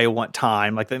people may want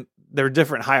time. Like there are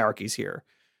different hierarchies here.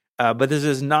 But this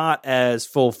is not as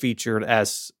full featured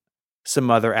as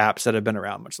some other apps that have been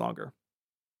around much longer.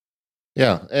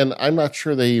 Yeah, and I'm not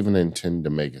sure they even intend to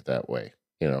make it that way.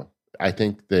 You know, I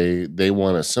think they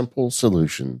want a simple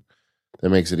solution that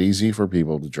makes it easy for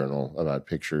people to journal about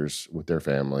pictures with their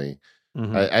family.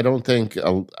 Mm-hmm. I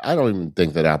don't even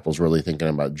think that Apple's really thinking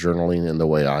about journaling in the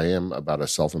way I am about a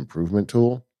self-improvement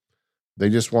tool. They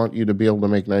just want you to be able to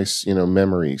make nice,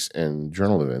 memories and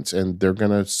journal events, and they're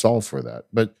going to solve for that.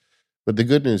 But the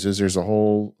good news is there's a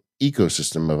whole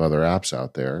ecosystem of other apps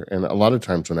out there, and a lot of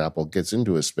times when Apple gets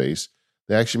into a space,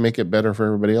 they actually make it better for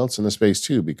everybody else in the space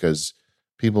too, because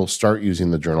people start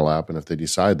using the journal app, and if they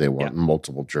decide they want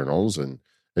multiple journals and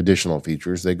additional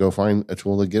features, they go find a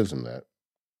tool that gives them that.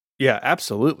 Yeah,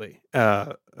 absolutely.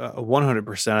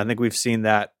 100%. I think we've seen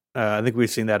that.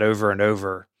 Over and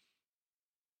over.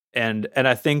 And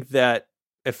I think that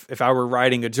if I were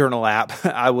writing a journal app,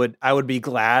 I would be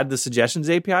glad the suggestions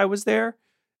API was there,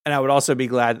 and I would also be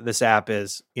glad that this app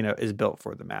is built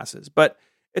for the masses. But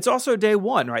it's also day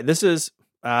one, right? This is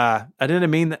I didn't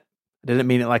mean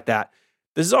it like that.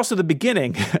 This is also the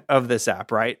beginning of this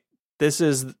app, right? This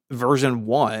is version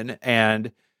 1,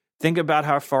 and think about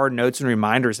how far notes and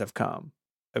reminders have come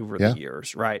over the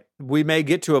years, right? We may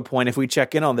get to a point if we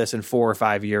check in on this in 4 or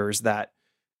 5 years that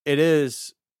it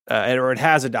is, or it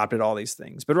has adopted all these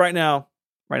things. But right now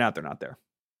they're not there.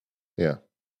 Yeah.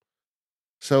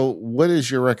 So, what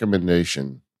is your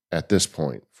recommendation at this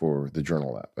point for the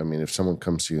journal app? I mean, if someone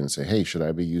comes to you and say, "Hey, should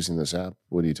I be using this app?"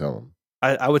 What do you tell them?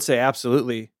 I would say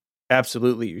absolutely,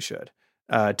 absolutely you should.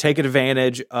 Take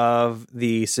advantage of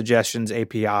the suggestions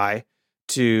API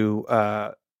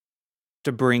to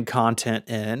bring content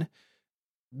in.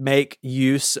 Make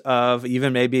use of,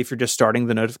 even maybe if you're just starting,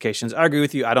 the notifications. I agree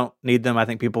with you. I don't need them. I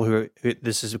think people who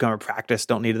this has become a practice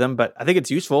don't need them, but I think it's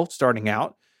useful starting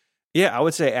out. Yeah, I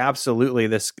would say absolutely.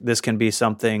 This can be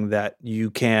something that you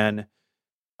can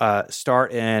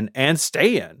start in and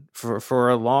stay in for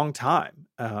a long time.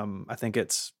 I think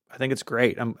it's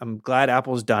great. I'm glad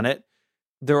Apple's done it.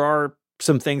 There are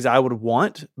some things I would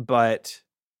want, but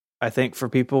I think for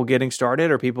people getting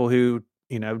started, or people who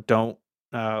don't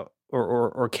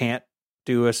or can't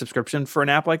do a subscription for an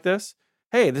app like this,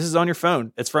 hey, this is on your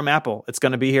phone. It's from Apple. It's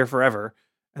going to be here forever,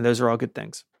 and those are all good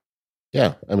things.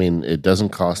 Yeah, I mean, it doesn't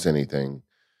cost anything.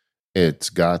 It's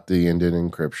got the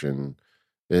end-to-end encryption.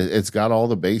 It's got all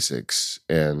the basics,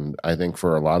 and I think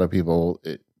for a lot of people,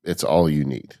 it's all you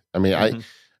need. I mean,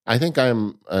 I think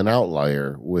I'm an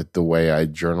outlier with the way I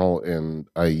journal and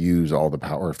I use all the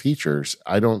power features.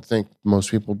 I don't think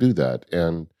most people do that,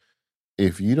 and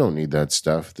if you don't need that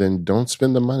stuff, then don't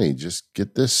spend the money. Just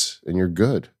get this, and you're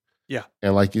good. Yeah,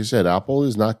 and like you said, Apple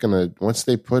is not going to, once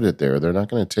they put it there, they're not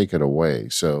going to take it away.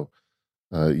 So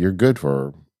you're good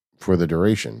for the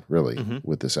duration, really,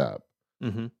 with this app.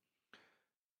 Mm-hmm.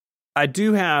 I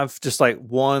do have just like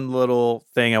one little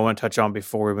thing I want to touch on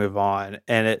before we move on,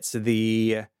 and it's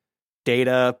the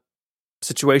data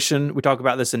situation. We talk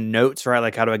about this in notes, right?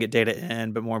 Like, how do I get data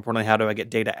in? But more importantly, how do I get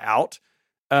data out?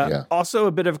 Also,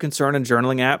 a bit of concern in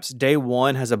journaling apps. Day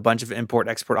One has a bunch of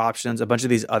import-export options. A bunch of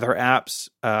these other apps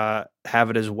have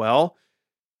it as well.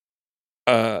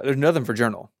 There's nothing for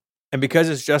journal. And because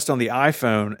it's just on the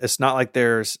iPhone, it's not like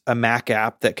there's a Mac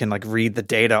app that can like read the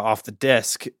data off the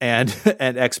disk and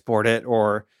export it,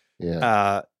 or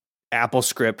Apple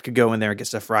Script could go in there and get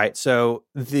stuff right. So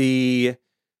the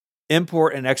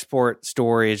import and export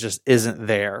storage just isn't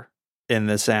there in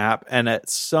this app. And at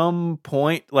some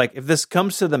point, like if this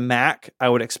comes to the Mac, I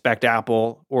would expect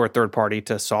Apple or a third party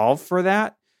to solve for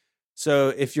that. So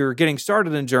if you're getting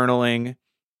started in journaling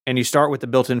and you start with the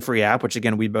built-in free app, which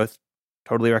again, we both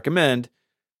totally recommend,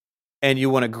 and you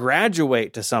want to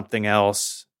graduate to something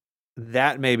else,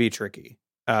 that may be tricky.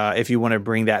 If you want to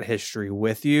bring that history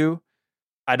with you,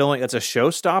 I don't think that's a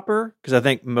showstopper, because I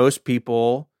think most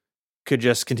people could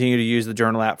just continue to use the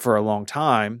journal app for a long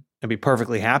time and be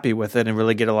perfectly happy with it and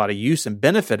really get a lot of use and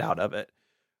benefit out of it.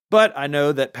 But I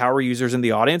know that power users in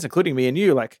the audience, including me and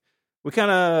you, like, we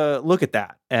kind of look at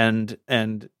that. And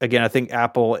again, I think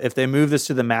Apple, if they move this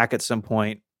to the Mac at some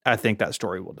point, I think that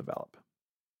story will develop.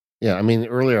 Yeah, I mean,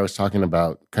 earlier I was talking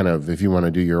about kind of if you want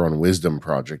to do your own wisdom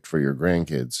project for your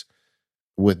grandkids.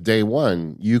 With Day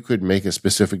One, you could make a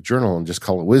specific journal and just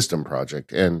call it Wisdom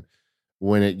Project. And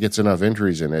when it gets enough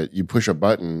entries in it, you push a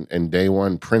button and Day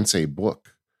One prints a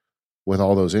book with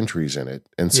all those entries in it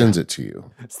and sends it to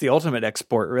you. It's the ultimate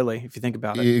export, really, if you think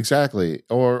about it. Exactly.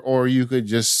 Or you could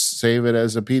just save it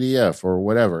as a PDF or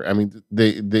whatever. I mean,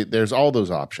 there's all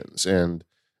those options, and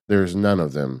there's none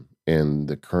of them in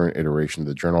the current iteration of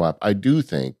the journal app. I do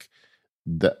think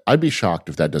that I'd be shocked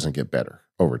if that doesn't get better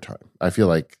over time. I feel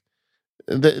like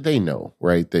they know,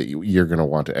 right, that you're going to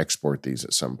want to export these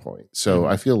at some point. So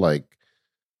I feel like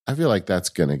that's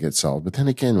going to get solved. But then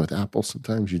again, with Apple,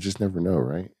 sometimes you just never know,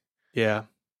 right? Yeah.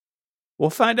 We'll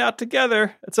find out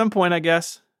together at some point, I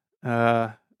guess.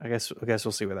 I guess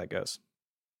we'll see where that goes.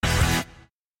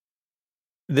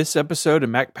 This episode of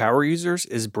Mac Power Users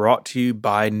is brought to you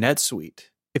by NetSuite.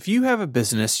 If you have a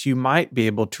business, you might be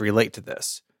able to relate to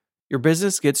this. Your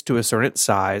business gets to a certain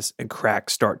size and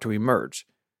cracks start to emerge.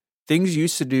 Things you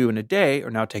used to do in a day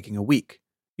are now taking a week.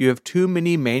 You have too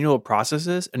many manual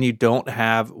processes and you don't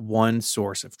have one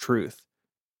source of truth.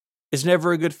 It's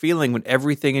never a good feeling when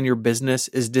everything in your business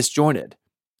is disjointed.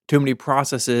 Too many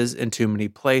processes in too many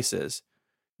places.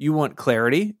 You want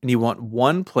clarity, and you want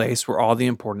one place where all the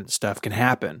important stuff can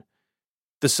happen.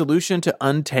 The solution to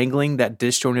untangling that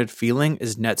disjointed feeling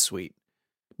is NetSuite.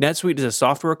 NetSuite is a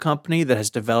software company that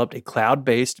has developed a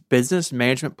cloud-based business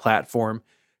management platform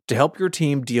to help your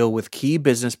team deal with key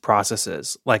business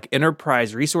processes like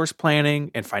enterprise resource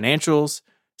planning and financials,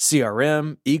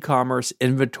 CRM, e-commerce,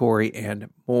 inventory,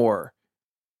 and more.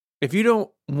 If you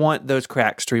don't want those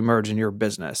cracks to emerge in your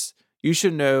business, you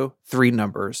should know 3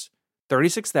 numbers: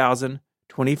 36,000,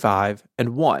 25,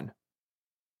 and 1.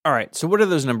 All right, so what do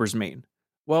those numbers mean?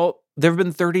 Well, there have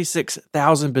been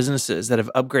 36,000 businesses that have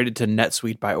upgraded to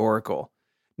NetSuite by Oracle.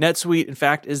 NetSuite, in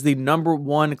fact, is the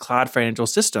 #1 cloud financial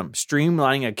system,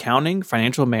 streamlining accounting,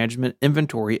 financial management,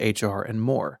 inventory, HR, and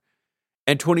more.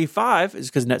 And 25 is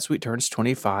because NetSuite turns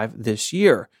 25 this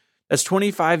year. That's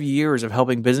 25 years of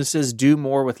helping businesses do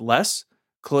more with less,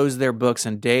 close their books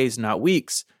in days, not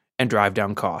weeks, and drive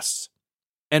down costs.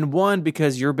 And 1,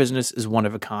 because your business is one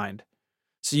of a kind.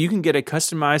 So you can get a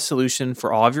customized solution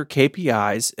for all of your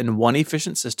KPIs in one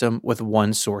efficient system with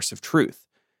one source of truth.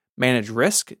 Manage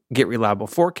risk, get reliable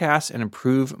forecasts, and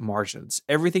improve margins.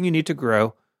 Everything you need to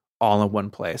grow, all in one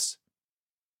place.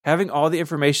 Having all the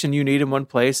information you need in one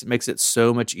place makes it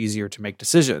so much easier to make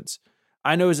decisions.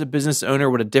 I know as a business owner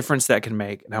what a difference that can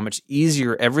make and how much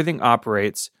easier everything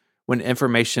operates when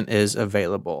information is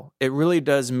available. It really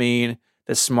does mean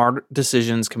that smart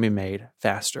decisions can be made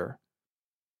faster.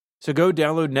 So go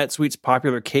download NetSuite's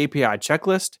popular KPI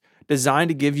checklist, designed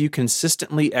to give you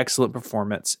consistently excellent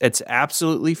performance. It's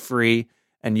absolutely free,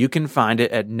 and you can find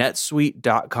it at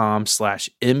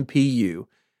netsuite.com/MPU.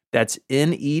 That's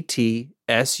NETSUITE.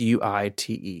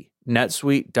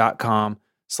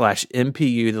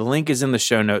 netsuite.com/MPU. The link is in the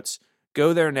show notes.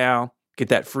 Go there now, get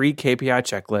that free KPI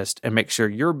checklist, and make sure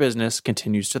your business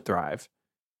continues to thrive.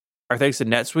 Our thanks to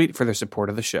NetSuite for their support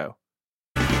of the show.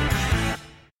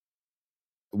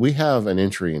 We have an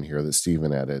entry in here that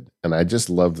Stephen added, and I just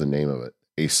love the name of it.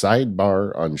 A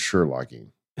sidebar on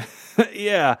Sherlocking.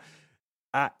 Yeah.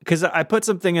 Because I put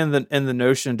something in the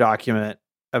Notion document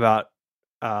about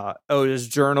does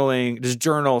journal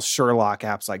Sherlock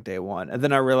apps like day one? And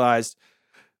then I realized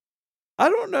I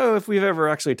don't know if we've ever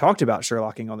actually talked about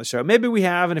Sherlocking on the show. Maybe we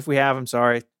have, and if we have, I'm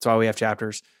sorry. That's why we have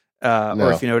chapters. No.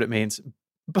 Or if you know what it means.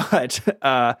 But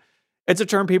it's a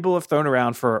term people have thrown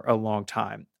around for a long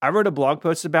time. I wrote a blog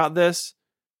post about this.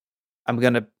 I'm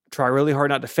going to try really hard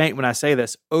not to faint when I say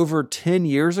this. Over 10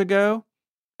 years ago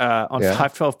on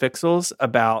 512 Pixels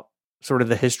about sort of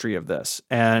the history of this.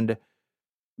 And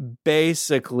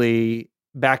basically,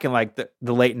 back in like the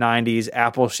late 90s,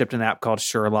 Apple shipped an app called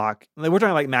Sherlock. We're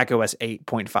talking like macOS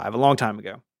 8.5, a long time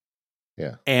ago.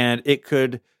 Yeah. And it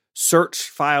could search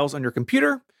files on your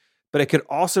computer, but it could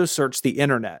also search the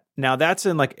internet. Now, that's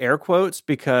in like air quotes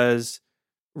because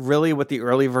really what the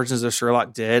early versions of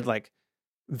Sherlock did, like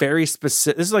very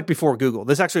specific. This is like before Google.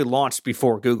 This actually launched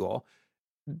before Google.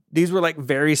 These were like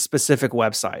very specific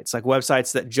websites, like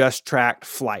websites that just tracked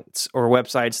flights or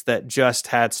websites that just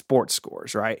had sports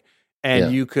scores, right?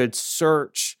 And you could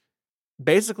search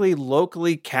basically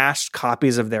locally cached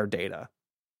copies of their data.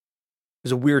 It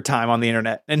was a weird time on the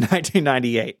internet in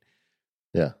 1998.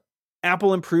 Yeah.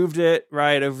 Apple improved it,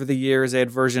 right, over the years. They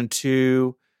had version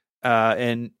 2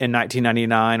 in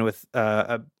 1999 with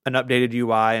an updated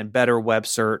UI and better web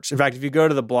search. In fact, if you go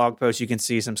to the blog post, you can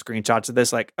see some screenshots of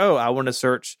this, like, oh, I want to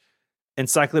search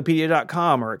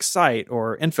encyclopedia.com or Excite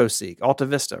or InfoSeek,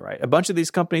 AltaVista, right? A bunch of these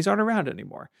companies aren't around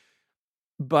anymore.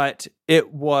 But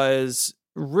it was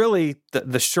really the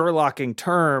Sherlocking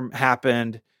term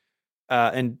happened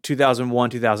in 2001,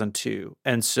 2002.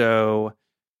 And so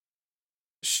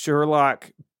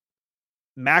Sherlock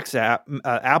Mac's app,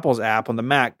 Apple's app on the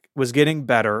Mac was getting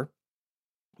better.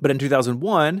 But in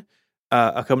 2001,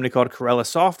 a company called Corella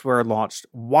Software launched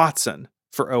Watson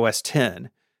for OS X.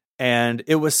 And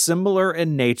it was similar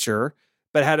in nature,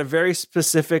 but had a very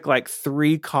specific like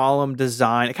 3-column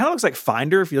design. It kind of looks like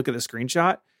Finder if you look at the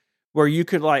screenshot, where you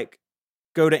could like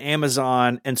go to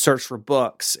Amazon and search for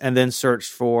books and then search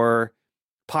for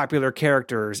popular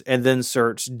characters and then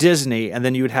search Disney. And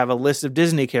then you would have a list of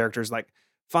Disney characters, like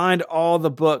find all the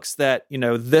books that, you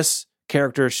know, this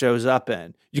character shows up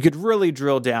in. You could really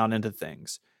drill down into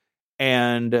things.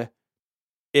 And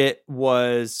it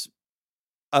was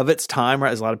of its time, right?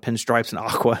 There's a lot of pinstripes and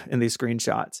aqua in these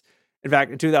screenshots. In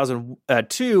fact, in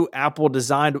 2002,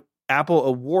 Apple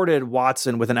awarded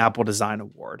Watson with an Apple Design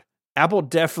Award. Apple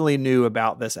definitely knew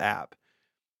about this app.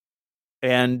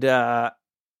 And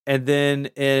then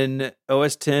in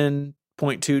OS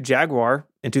 10.2 Jaguar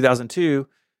in 2002,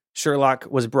 Sherlock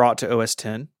was brought to OS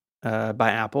X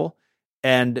by Apple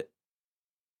and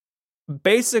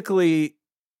basically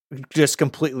just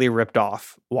completely ripped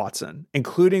off Watson,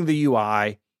 including the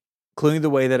UI, including the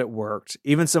way that it worked,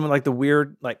 even some of like the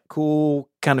weird, like cool,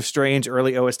 kind of strange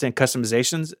early OS X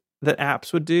customizations that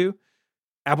apps would do.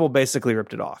 Apple basically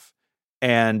ripped it off.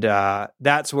 And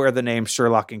that's where the name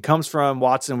Sherlocking comes from.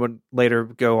 Watson would later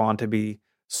go on to be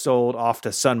sold off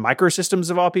to Sun Microsystems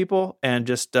of all people and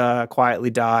just quietly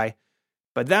die.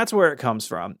 But that's where it comes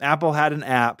from. Apple had an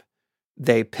app.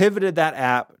 They pivoted that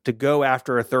app to go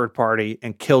after a third party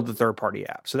and killed the third party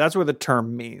app. So that's where the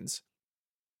term means.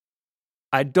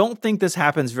 I don't think this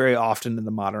happens very often in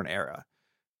the modern era.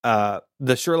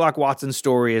 The Sherlock Watson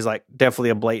story is like definitely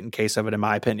a blatant case of it, in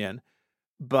my opinion.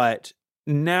 But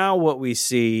now what we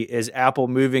see is Apple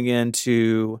moving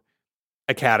into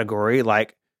a category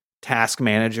like task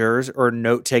managers or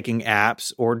note-taking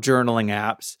apps or journaling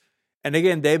apps. And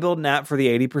again, they build an app for the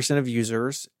 80% of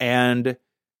users, and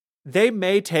they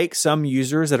may take some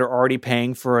users that are already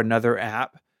paying for another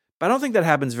app, but I don't think that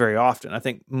happens very often. I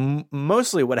think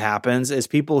mostly what happens is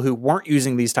people who weren't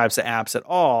using these types of apps at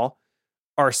all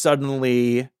are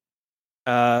suddenly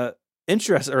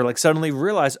interested, or like suddenly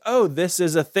realize, oh, this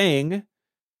is a thing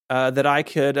that I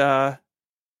could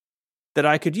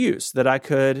use, that I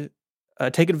could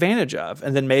take advantage of.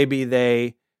 And then maybe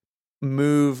they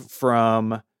move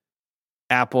from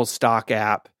Apple's stock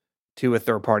app to a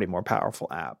third-party, more powerful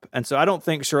app. And so I don't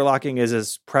think Sherlocking is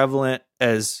as prevalent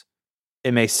as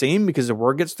it may seem, because the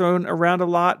word gets thrown around a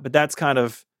lot, but that's kind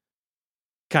of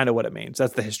what it means.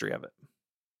 That's the history of it.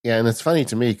 Yeah, and it's funny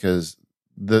to me because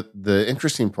the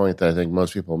interesting point that I think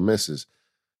most people miss is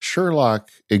Sherlock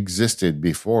existed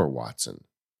before Watson,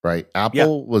 right?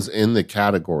 Apple was in the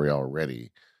category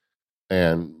already,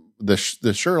 and the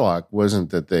Sherlock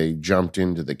wasn't that they jumped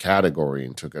into the category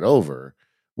and took it over,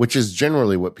 which is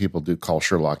generally what people do call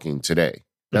Sherlocking today.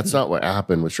 That's not what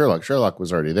happened with Sherlock. Sherlock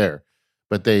was already there,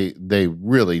 but they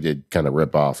really did kind of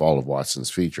rip off all of Watson's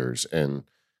features, and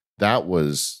that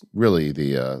was really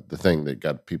the thing that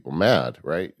got people mad,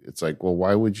 right? It's like, well,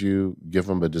 why would you give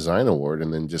them a design award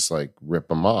and then just like rip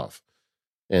them off?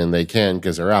 And they can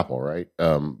because they're Apple, right?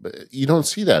 But you don't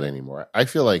see that anymore. I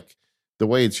feel like the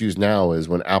way it's used now is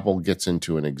when Apple gets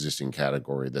into an existing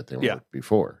category that they weren't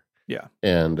before. Yeah.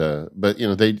 And but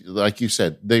they, like you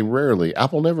said, they rarely,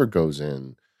 Apple never goes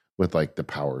in with like the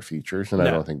power features, and I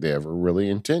don't think they ever really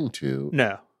intend to.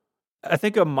 No. I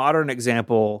think a modern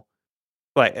example,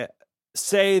 like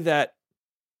say that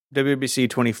WWDC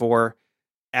 24,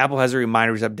 Apple has a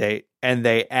reminders update and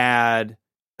they add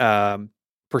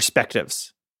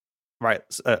perspectives, right?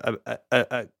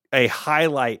 A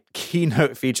highlight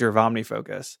keynote feature of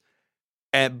OmniFocus.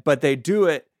 But they do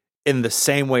it in the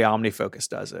same way OmniFocus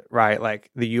does it, right? Like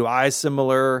the UI is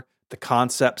similar, the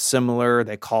concept's similar,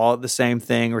 they call it the same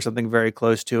thing or something very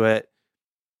close to it.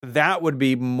 That would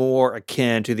be more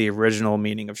akin to the original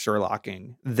meaning of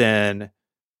Sherlocking than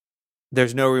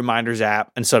there's no reminders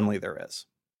app and suddenly there is.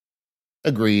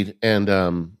 Agreed. And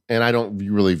I don't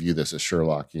really view this as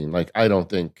Sherlocking. Like, I don't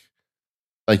think,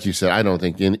 like you said, I don't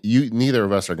think neither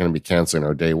of us are going to be canceling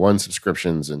our day one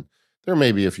subscriptions, and there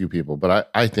may be a few people, but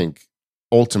I think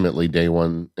ultimately day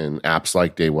one and apps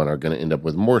like day one are going to end up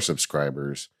with more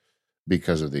subscribers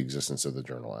because of the existence of the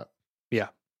journal app.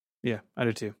 Yeah, I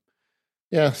do too.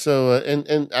 Yeah. So,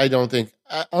 and I don't think,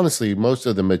 honestly, most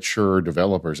of the mature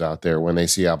developers out there, when they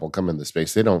see Apple come in the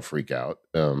space, they don't freak out.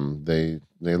 They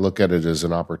look at it as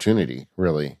an opportunity,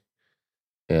 really.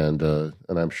 And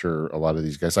I'm sure a lot of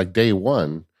these guys, like day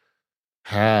one,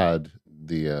 had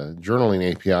the journaling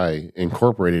API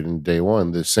incorporated in day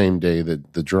one, the same day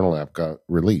that the journal app got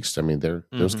released. I mean,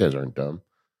 those guys aren't dumb.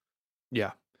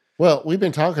 Yeah. Well, we've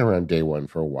been talking around day one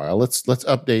for a while. Let's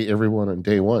update everyone on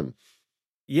day one.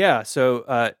 Yeah.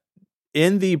 So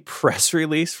in the press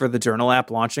release for the journal app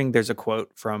launching, there's a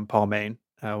quote from Paul Main,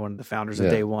 one of the founders of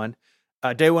Day One.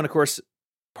 Day One, of course,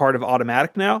 part of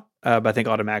Automatic now, but I think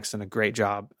Automatic's done a great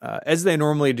job, as they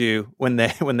normally do when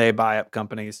they buy up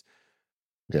companies.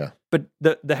 Yeah. But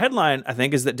the headline, I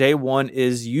think, is that Day One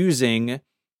is using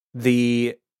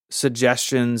the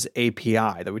suggestions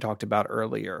API that we talked about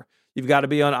earlier. You've got to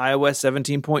be on iOS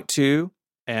 17.2,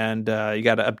 and you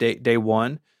got to update Day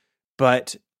One.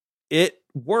 But it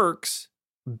works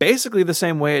basically the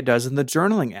same way it does in the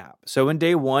journaling app. So in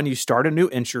Day One, you start a new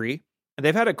entry, and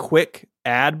they've had a quick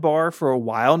add bar for a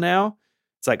while now.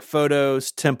 It's like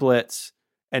photos, templates,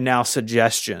 and now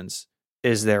suggestions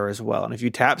is there as well. And if you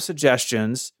tap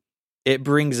suggestions, it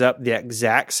brings up the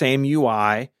exact same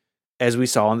UI as we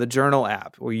saw in the journal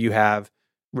app, where you have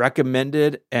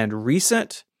recommended and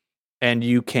recent, and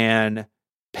you can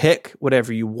pick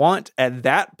whatever you want at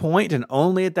that point, and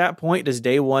only at that point does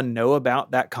Day One know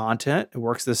about that content. It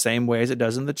works the same way as it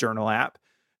does in the journal app.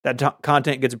 That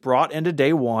content gets brought into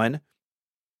Day One,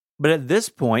 but at this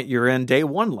point, you're in Day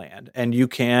One land, and you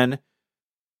can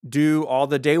do all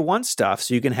the Day One stuff.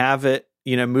 So you can have it,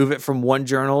 move it from one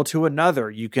journal to another.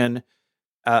 You can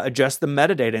adjust the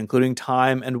metadata, including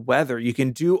time and weather. You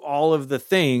can do all of the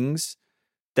things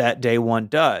that Day One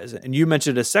does. And you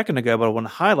mentioned a second ago, but I want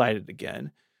to highlight it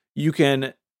again. You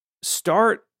can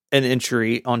start an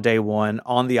entry on Day One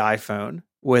on the iPhone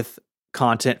with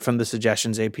content from the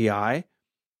Suggestions API,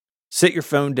 sit your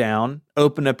phone down,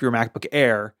 open up your MacBook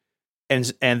Air,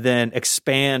 and then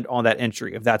expand on that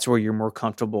entry if that's where you're more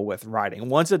comfortable with writing.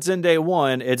 Once it's in day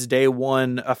one, it's day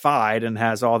one-ified and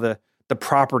has all the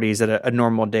properties that a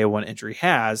normal day one entry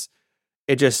has.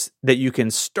 It just that you can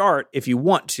start if you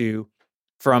want to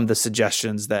from the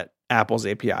suggestions that Apple's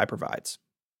API provides.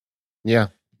 Yeah.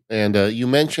 And you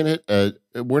mentioned it.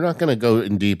 We're not going to go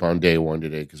in deep on day one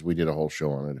today because we did a whole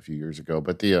show on it a few years ago.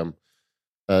 But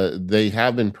they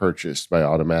have been purchased by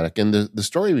Automattic, and the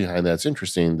story behind that's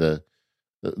interesting. The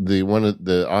one of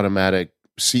the Automattic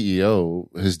CEO,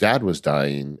 his dad was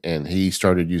dying, and he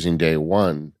started using day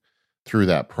one through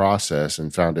that process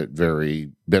and found it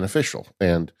very beneficial,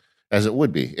 and as it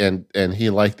would be, and he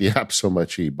liked the app so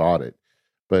much he bought it.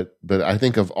 But I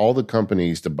think of all the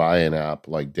companies to buy an app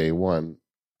like day one,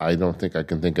 I don't think I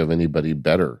can think of anybody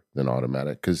better than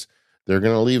Automattic, because they're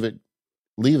going to leave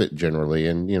it generally,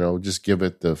 and just give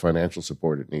it the financial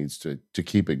support it needs to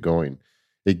keep it going.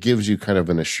 It gives you kind of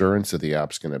an assurance that the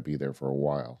app's going to be there for a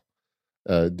while.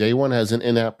 Day one has an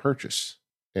in-app purchase,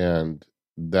 and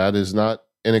that is not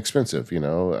inexpensive.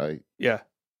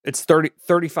 It's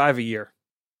 $35 a year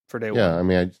for day one. Yeah, I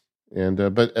mean,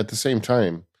 but at the same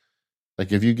time,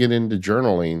 like if you get into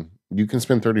journaling, you can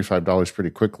spend $35 pretty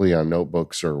quickly on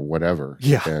notebooks or whatever.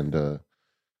 Yeah,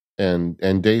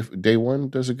 and day one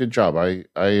does a good job. I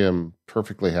am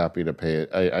perfectly happy to pay it.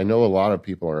 I know a lot of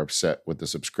people are upset with the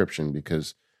subscription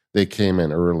because they came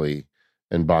in early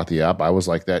and bought the app. I was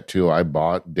like that too. I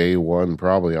bought day one,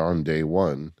 probably on day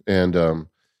one. And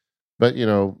but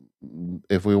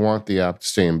if we want the app to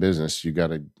stay in business, you got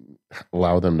to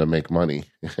allow them to make money.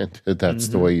 And that's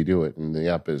the way you do it in the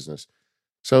app business.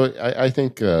 So I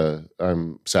think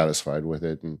I'm satisfied with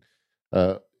it. And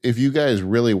if you guys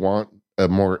really want a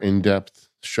more in-depth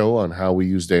show on how we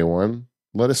use day one,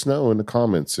 let us know in the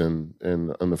comments and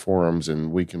on the forums,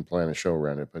 and we can plan a show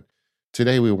around it. But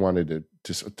today we wanted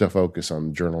to focus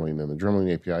on journaling and the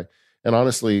journaling API, and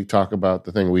honestly talk about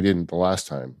the thing we didn't the last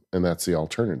time, and that's the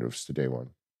alternatives to day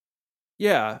one.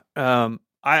 Yeah.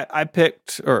 I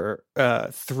picked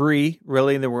three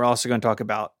really, and then we're also going to talk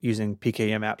about using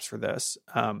PKM apps for this.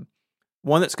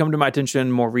 One that's come to my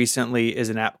attention more recently is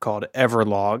an app called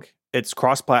Everlog. It's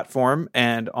cross-platform,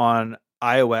 and on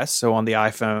iOS, so on the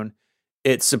iPhone,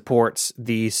 it supports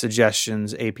the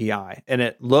suggestions API, and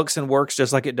it looks and works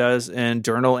just like it does in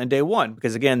Journal and Day One,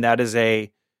 because again, that is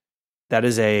a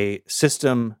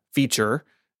system feature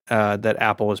that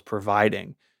Apple is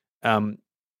providing.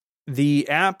 The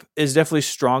app is definitely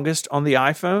strongest on the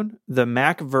iPhone. The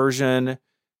Mac version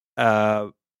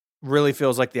really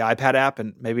feels like the iPad app,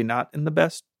 and maybe not in the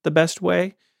best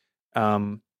way.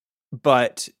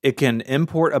 But it can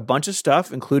import a bunch of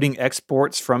stuff, including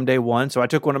exports from Day One. So I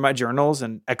took one of my journals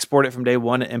and exported it from Day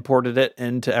One and imported it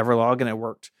into Everlog, and it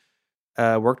worked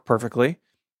perfectly.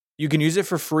 You can use it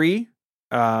for free,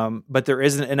 but there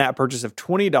is an in-app purchase of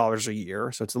 $20 a year,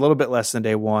 so it's a little bit less than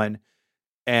Day One.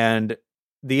 And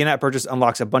the in-app purchase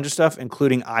unlocks a bunch of stuff,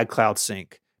 including iCloud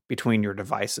sync between your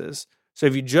devices. So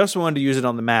if you just wanted to use it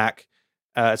on the Mac,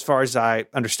 as far as I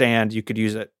understand, you could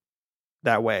use it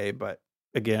that way, but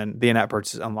again, the in-app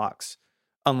purchase unlocks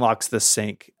the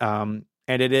sync. And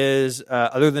it is,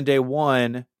 other than Day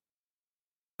One,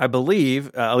 I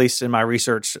believe, at least in my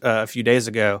research a few days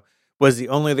ago, was the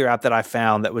only other app that I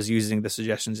found that was using the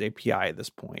suggestions API at this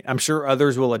point. I'm sure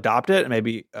others will adopt it, and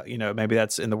maybe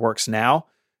that's in the works now.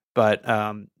 But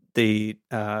the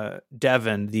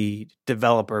Devin, the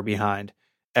developer behind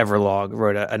Everlog,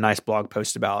 wrote a nice blog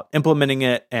post about implementing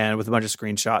it, and with a bunch of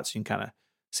screenshots, you can kind of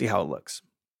see how it looks.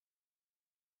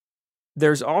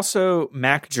 There's also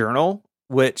Mac Journal,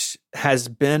 which has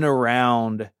been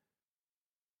around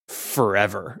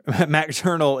forever. Mac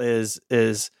Journal is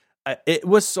it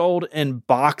was sold in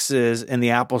boxes in the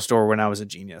Apple Store when I was a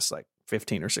genius, like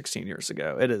 15 or 16 years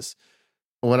ago. It is.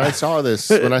 When I saw this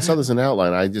in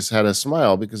outline, I just had a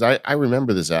smile because I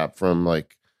remember this app from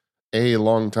like a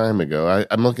long time ago.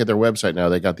 I'm looking at their website now.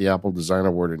 They got the Apple Design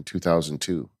Award in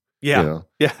 2002. Yeah.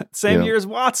 Same year as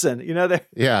Watson.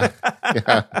 Yeah.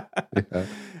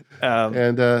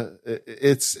 And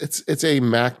it's a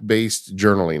Mac-based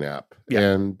journaling app,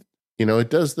 and it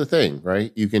does the thing,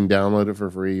 right? You can download it for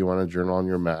free. You want to journal on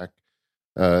your Mac.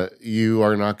 You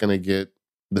are not going to get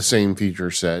the same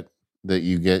feature set that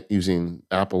you get using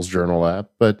Apple's Journal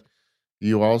app, but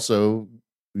you want to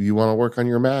work on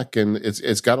your Mac, and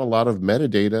it's got a lot of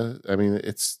metadata. I mean,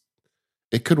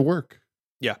 it could work.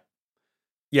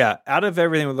 Yeah, out of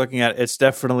everything we're looking at, it's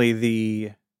definitely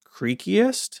the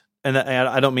creakiest. And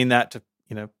I don't mean that to,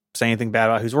 say anything bad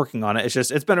about who's working on it. It's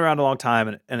just, it's been around a long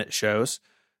time, and it shows.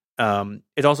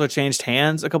 It also changed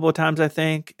hands a couple of times, I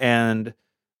think. And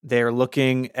they're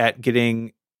looking at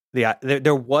getting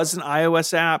there was an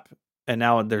iOS app, and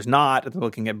now there's not. They're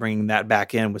looking at bringing that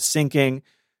back in with syncing,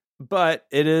 but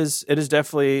it is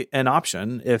definitely an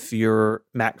option if you're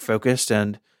Mac focused.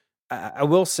 And I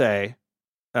will say,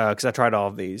 because I tried all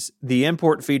of these, the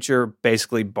import feature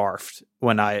basically barfed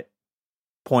when I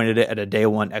pointed it at a day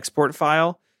one export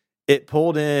file. It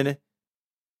pulled in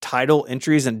title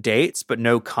entries and dates, but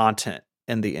no content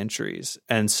in the entries.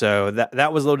 And so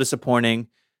that was a little disappointing.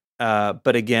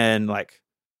 But again, like,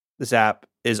 this app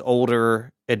is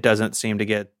older. It doesn't seem to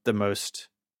get the most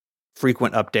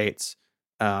frequent updates.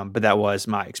 But that was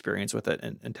my experience with it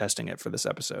and testing it for this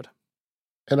episode.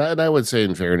 And I would say,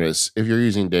 in fairness, if you're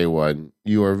using day one,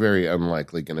 you are very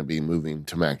unlikely going to be moving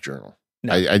to Mac Journal.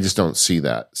 No. I just don't see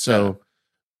that. So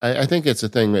I think it's a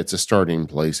thing that's a starting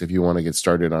place. If you want to get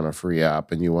started on a free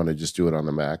app and you want to just do it on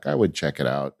the Mac, I would check it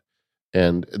out.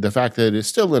 And the fact that it's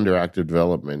still under active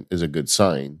development is a good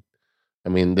sign. I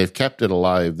mean, they've kept it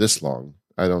alive this long.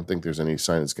 I don't think there's any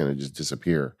sign it's going to just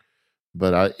disappear.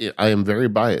 But I am very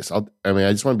biased. I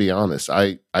just want to be honest.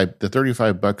 The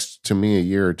 $35 to me a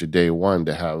year to day one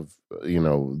to have,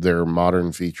 their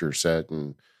modern feature set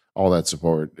and all that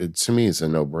support, to me, it's a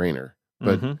no-brainer.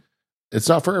 But it's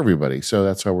not for everybody. So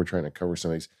that's why we're trying to cover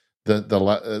some of these.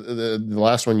 The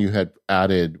last one you had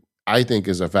added, I think,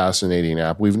 is a fascinating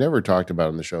app. We've never talked about it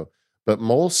on the show. But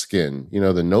Moleskine,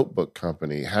 the notebook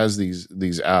company, has these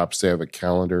apps. They have a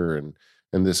calendar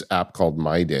and this app called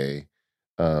My Day.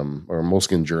 Or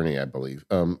Moleskine Journey, I believe.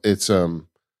 It's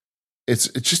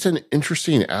just an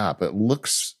interesting app. It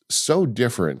looks so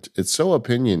different. It's so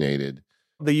opinionated.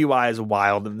 The UI is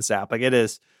wild in this app. Like, it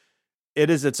is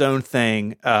its own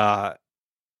thing. And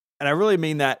I really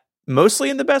mean that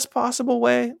mostly in the best possible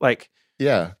way. Like,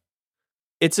 yeah,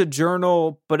 it's a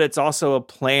journal, but it's also a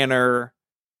planner.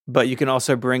 But you can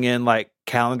also bring in like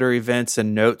calendar events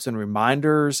and notes and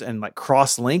reminders and like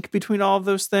cross link between all of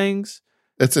those things.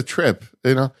 It's a trip,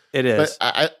 It is.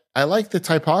 But I like the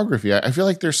typography. I feel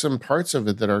like there's some parts of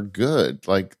it that are good.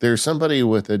 Like, there's somebody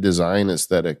with a design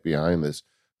aesthetic behind this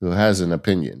who has an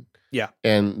opinion. Yeah.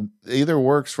 And it either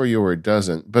works for you or it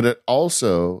doesn't. But it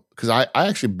also, because I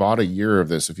actually bought a year of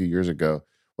this a few years ago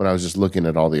when I was just looking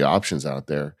at all the options out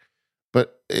there.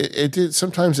 But it did,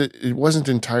 sometimes it wasn't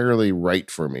entirely right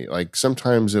for me. Like,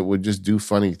 sometimes it would just do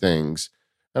funny things.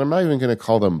 And I'm not even going to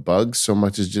call them bugs so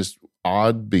much as just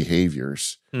odd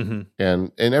behaviors, and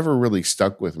it never really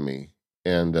stuck with me.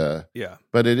 And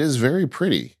but it is very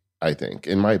pretty, I think,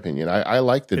 in my opinion. I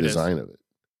like the design of it.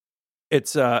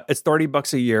 It's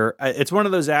 $30 a year. It's one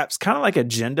of those apps, kind of like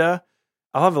Agenda.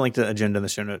 I'll have a link to Agenda in the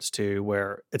show notes too,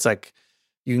 where it's like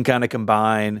you can kind of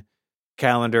combine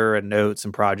calendar and notes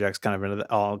and projects kind of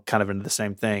into the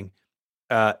same thing.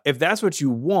 If that's what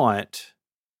you want,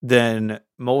 then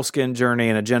Moleskine, Journey,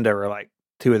 and Agenda are like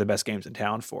two of the best games in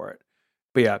town for it.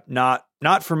 But yeah,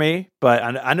 not for me, but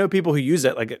I know people who use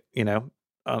it, like,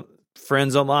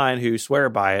 friends online who swear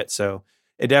by it. So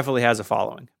it definitely has a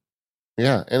following.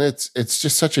 Yeah. And it's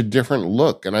just such a different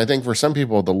look. And I think for some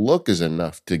people, the look is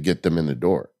enough to get them in the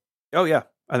door. Oh yeah,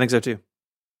 I think so too.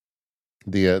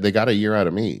 They got a year out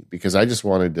of me because I just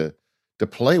wanted to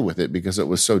play with it because it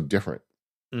was so different.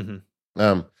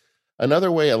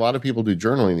 Another way a lot of people do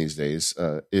journaling these days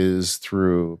is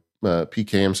through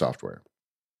PKM software.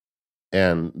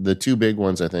 And the two big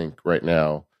ones, I think, right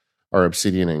now are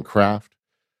Obsidian and Craft.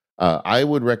 I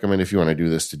would recommend, if you want to do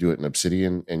this, to do it in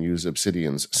Obsidian and use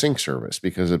Obsidian's sync service,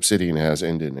 because Obsidian has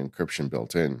end-to-end encryption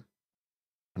built in.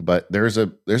 But there's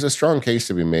a strong case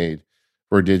to be made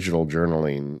for digital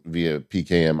journaling via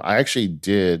PKM. I actually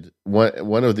did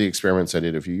one of the experiments I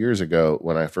did a few years ago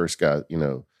when I first got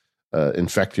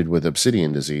infected with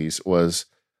Obsidian disease was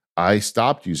I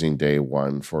stopped using day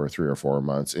one for 3 or 4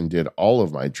 months and did all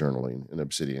of my journaling in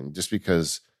Obsidian just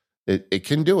because it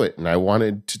can do it. And I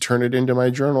wanted to turn it into my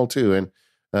journal too.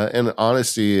 And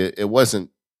honestly, it wasn't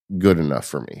good enough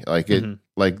for me. Like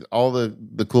like all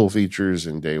the cool features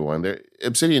in day one,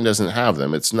 Obsidian doesn't have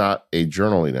them. It's not a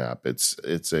journaling app.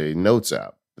 It's a notes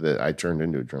app that I turned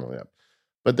into a journaling app.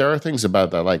 But there are things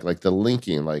about that, like the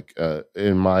linking, like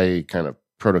in my kind of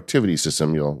productivity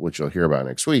system, which you'll hear about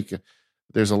next week.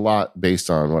 There's a lot based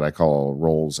on what I call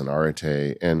roles and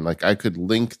Arete. And like I could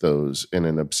link those in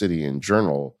an Obsidian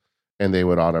journal and they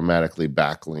would automatically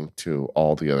backlink to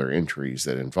all the other entries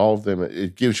that involve them.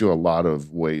 It gives you a lot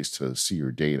of ways to see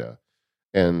your data.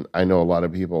 And I know a lot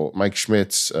of people, Mike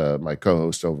Schmitz, my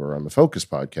co-host over on the Focus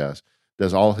podcast,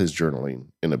 does all his journaling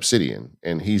in Obsidian.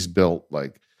 And he's built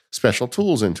like special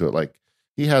tools into it. Like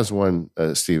he has one,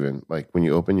 Stephen, like when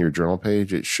you open your journal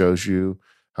page, it shows you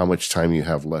how much time you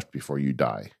have left before you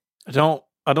die. I don't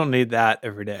I don't need that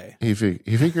every day. He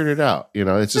figured it out.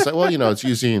 It's just like, well, it's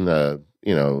using the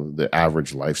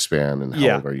average lifespan and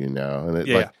how old are you now?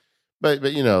 And But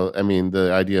I mean,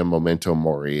 the idea of memento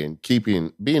mori and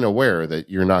being aware that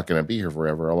you're not going to be here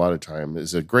forever a lot of time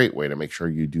is a great way to make sure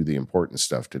you do the important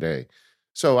stuff today.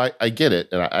 So I get it,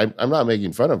 and I'm not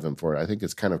making fun of him for it. I think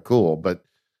it's kind of cool, but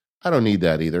I don't need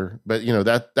that either. But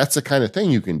that's the kind of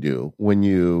thing you can do when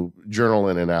you journal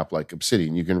in an app like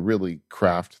Obsidian. You can really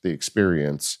craft the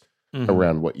experience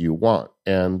around what you want,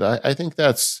 and I think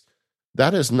that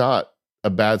is not a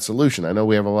bad solution. I know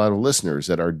we have a lot of listeners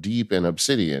that are deep in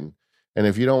Obsidian. And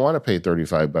if you don't want to pay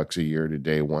 $35 a year to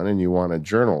day one and you want a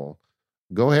journal,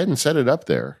 go ahead and set it up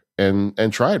there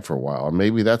and try it for a while.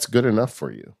 Maybe that's good enough for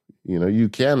you. You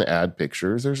can add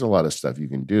pictures. There's a lot of stuff you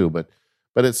can do, but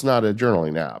it's not a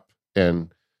journaling app.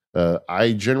 And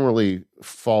I generally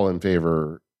fall in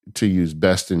favor to use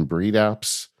best in breed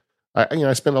apps.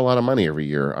 I spend a lot of money every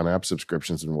year on app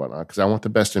subscriptions and whatnot because I want the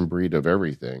best in breed of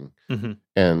everything. Mm-hmm.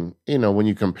 And, when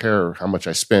you compare how much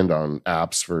I spend on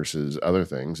apps versus other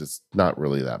things, it's not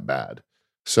really that bad.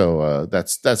 So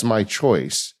that's my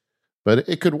choice, but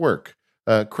it could work.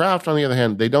 Craft, on the other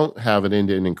hand, they don't have an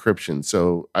end-to-end encryption.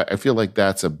 So I feel like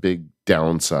that's a big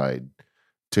downside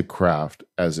to Craft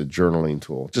as a journaling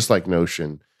tool, just like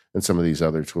Notion and some of these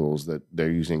other tools that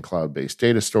they're using cloud-based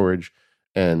data storage.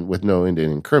 And with no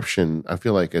end-to-end encryption, I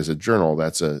feel like as a journal,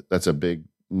 that's a big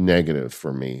negative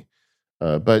for me.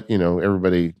 But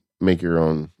everybody make your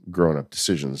own grown-up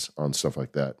decisions on stuff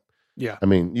like that. Yeah. I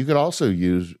mean, you could also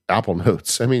use Apple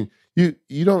Notes. I mean,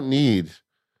 you don't need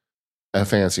a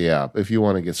fancy app if you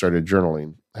want to get started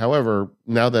journaling. However,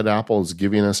 now that Apple is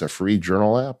giving us a free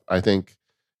journal app, I think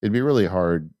it'd be really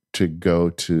hard to go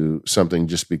to something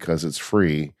just because it's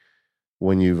free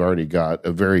when you've already got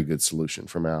a very good solution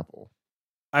from Apple.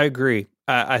 I agree.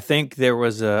 I think there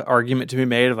was an argument to be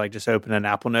made of like just open an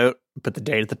Apple Note, put the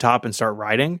date at the top and start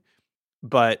writing.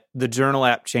 But the journal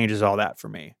app changes all that for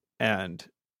me. And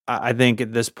I think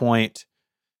at this point,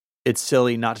 it's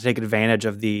silly not to take advantage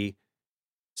of the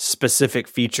specific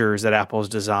features that Apple's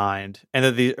designed and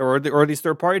that these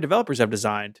third-party developers have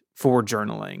designed for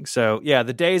journaling. So yeah,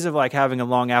 the days of like having a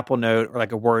long Apple Note or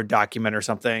like a Word document or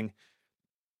something,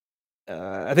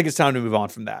 I think it's time to move on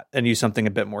from that and use something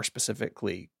a bit more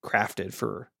specifically crafted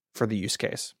for the use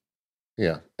case.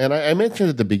 Yeah. And I mentioned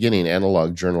at the beginning,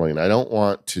 analog journaling. I don't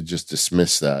want to just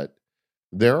dismiss that.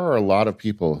 There are a lot of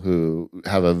people who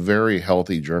have a very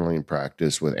healthy journaling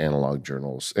practice with analog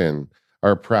journals and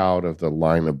are proud of the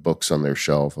line of books on their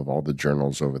shelf of all the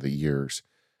journals over the years.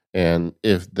 And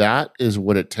if that is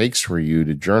what it takes for you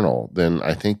to journal, then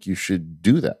I think you should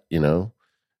do that,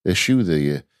 eschew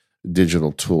the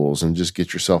digital tools and just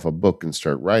get yourself a book and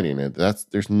start writing it.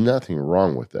 There's nothing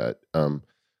wrong with that.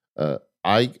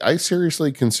 I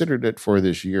seriously considered it for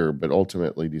this year, but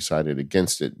ultimately decided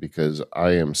against it because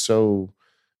I am so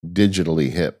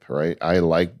digitally hip, right? I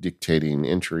like dictating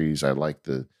entries. I like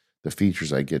the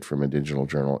features I get from a digital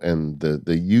journal, and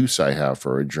the use I have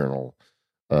for a journal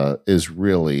is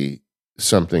really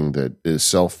something that is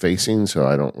self-facing. So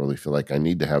I don't really feel like I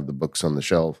need to have the books on the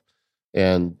shelf.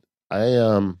 And I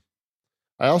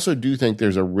also do think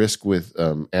there's a risk with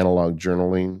analog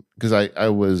journaling because I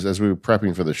was, as we were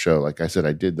prepping for the show, like I said,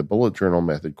 I did the bullet journal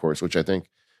method course, which I think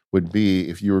would be,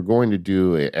 if you were going to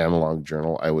do an analog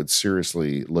journal, I would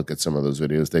seriously look at some of those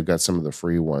videos. They've got some of the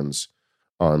free ones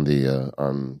on the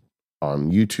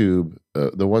on YouTube.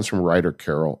 The ones from Ryder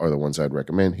Carroll are the ones I'd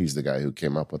recommend. He's the guy who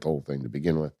came up with the whole thing to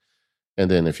begin with. And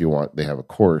then if you want, they have a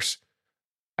course.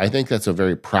 I think that's a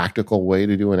very practical way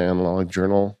to do an analog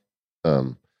journal.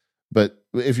 But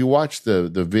if you watch the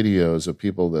videos of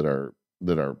people that are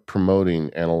promoting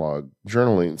analog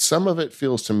journaling, some of it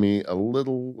feels to me a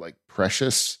little like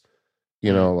precious,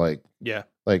 like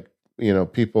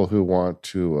people who want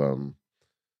to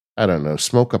I don't know,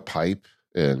 smoke a pipe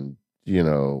and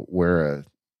wear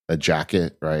a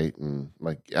jacket, right? And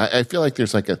like I feel like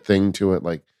there's like a thing to it.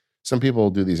 Like some people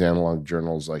do these analog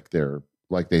journals like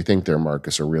they think they're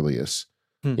Marcus Aurelius,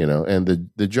 and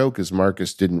the joke is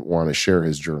Marcus didn't want to share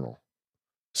his journal.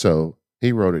 So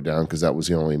he wrote it down because that was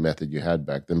the only method you had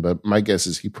back then. But my guess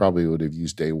is he probably would have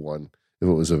used day one if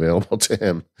it was available to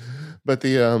him. But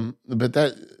there's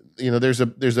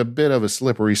a bit of a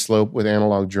slippery slope with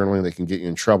analog journaling that can get you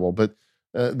in trouble. But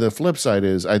the flip side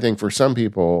is, I think for some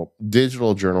people,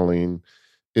 digital journaling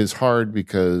is hard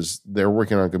because they're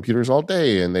working on computers all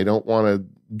day and they don't want to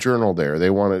journal there. They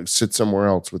want to sit somewhere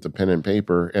else with a pen and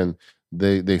paper, and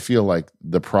they feel like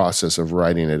the process of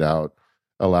writing it out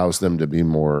allows them to be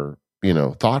more,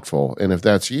 thoughtful. And if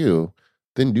that's you,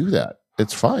 then do that.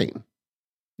 It's fine.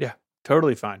 Yeah,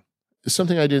 totally fine.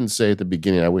 something I didn't say at the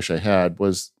beginning, I wish I had,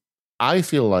 was I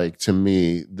feel like, to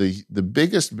me, the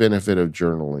biggest benefit of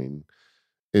journaling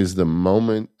is the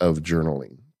moment of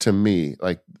journaling. To me,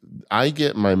 like, I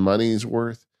get my money's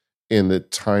worth in the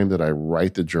time that I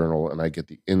write the journal, and I get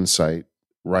the insight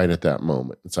right at that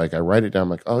moment. It's like I write it down,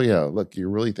 like, oh yeah, look, you're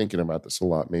really thinking about this a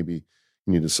lot. Maybe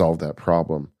you need to solve that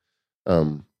problem.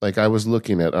 Like I was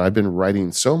looking at, I've been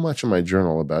writing so much in my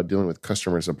journal about dealing with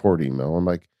customer support email. I'm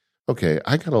like, okay,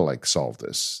 I gotta like solve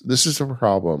this. This is a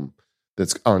problem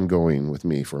that's ongoing with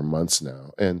me for months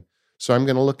now. And so I'm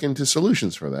going to look into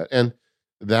solutions for that. And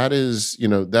that is,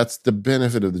 that's the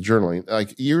benefit of the journaling.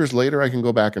 Like years later, I can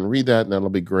go back and read that and that'll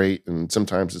be great. And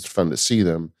sometimes it's fun to see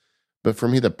them. But for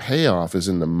me, the payoff is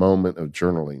in the moment of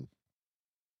journaling.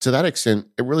 To that extent,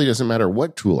 it really doesn't matter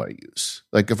what tool I use.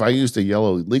 Like if I used a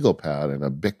yellow legal pad and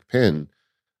a Bic pen,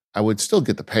 I would still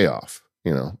get the payoff,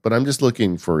 but I'm just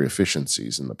looking for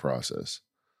efficiencies in the process.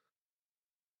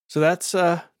 So that's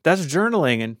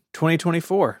journaling in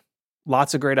 2024.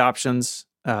 Lots of great options.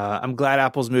 I'm glad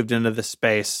Apple's moved into this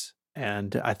space,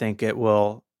 and I think it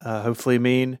will hopefully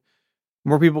mean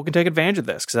more people can take advantage of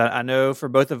this. Because I know for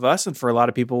both of us and for a lot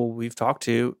of people we've talked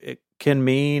to, it can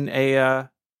mean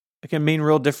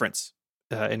real difference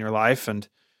in your life. And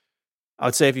I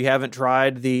would say if you haven't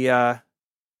tried the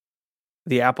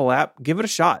Apple app, give it a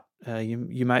shot.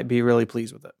 You might be really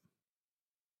pleased with it.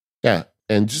 Yeah,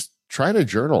 and just try to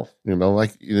journal,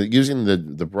 using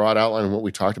the broad outline of what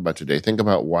we talked about today. Think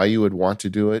about why you would want to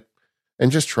do it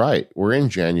and just try it. We're in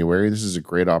January. This is a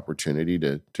great opportunity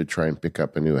to try and pick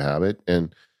up a new habit,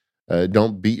 and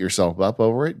don't beat yourself up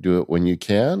over it. Do it when you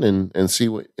can and see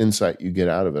what insight you get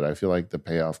out of it. I feel like the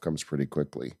payoff comes pretty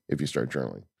quickly if you start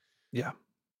journaling. Yeah.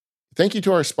 Thank you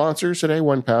to our sponsors today,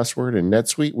 1Password and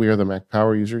NetSuite. We are the Mac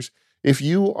Power Users. If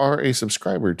you are a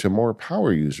subscriber to More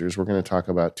Power Users, we're going to talk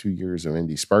about 2 years of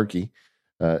Indy Sparky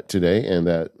today, and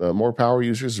that More Power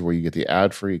Users is where you get the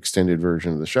ad-free extended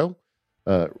version of the show.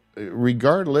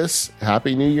 Regardless,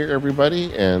 Happy New Year,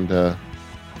 everybody, and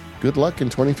good luck in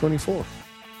 2024.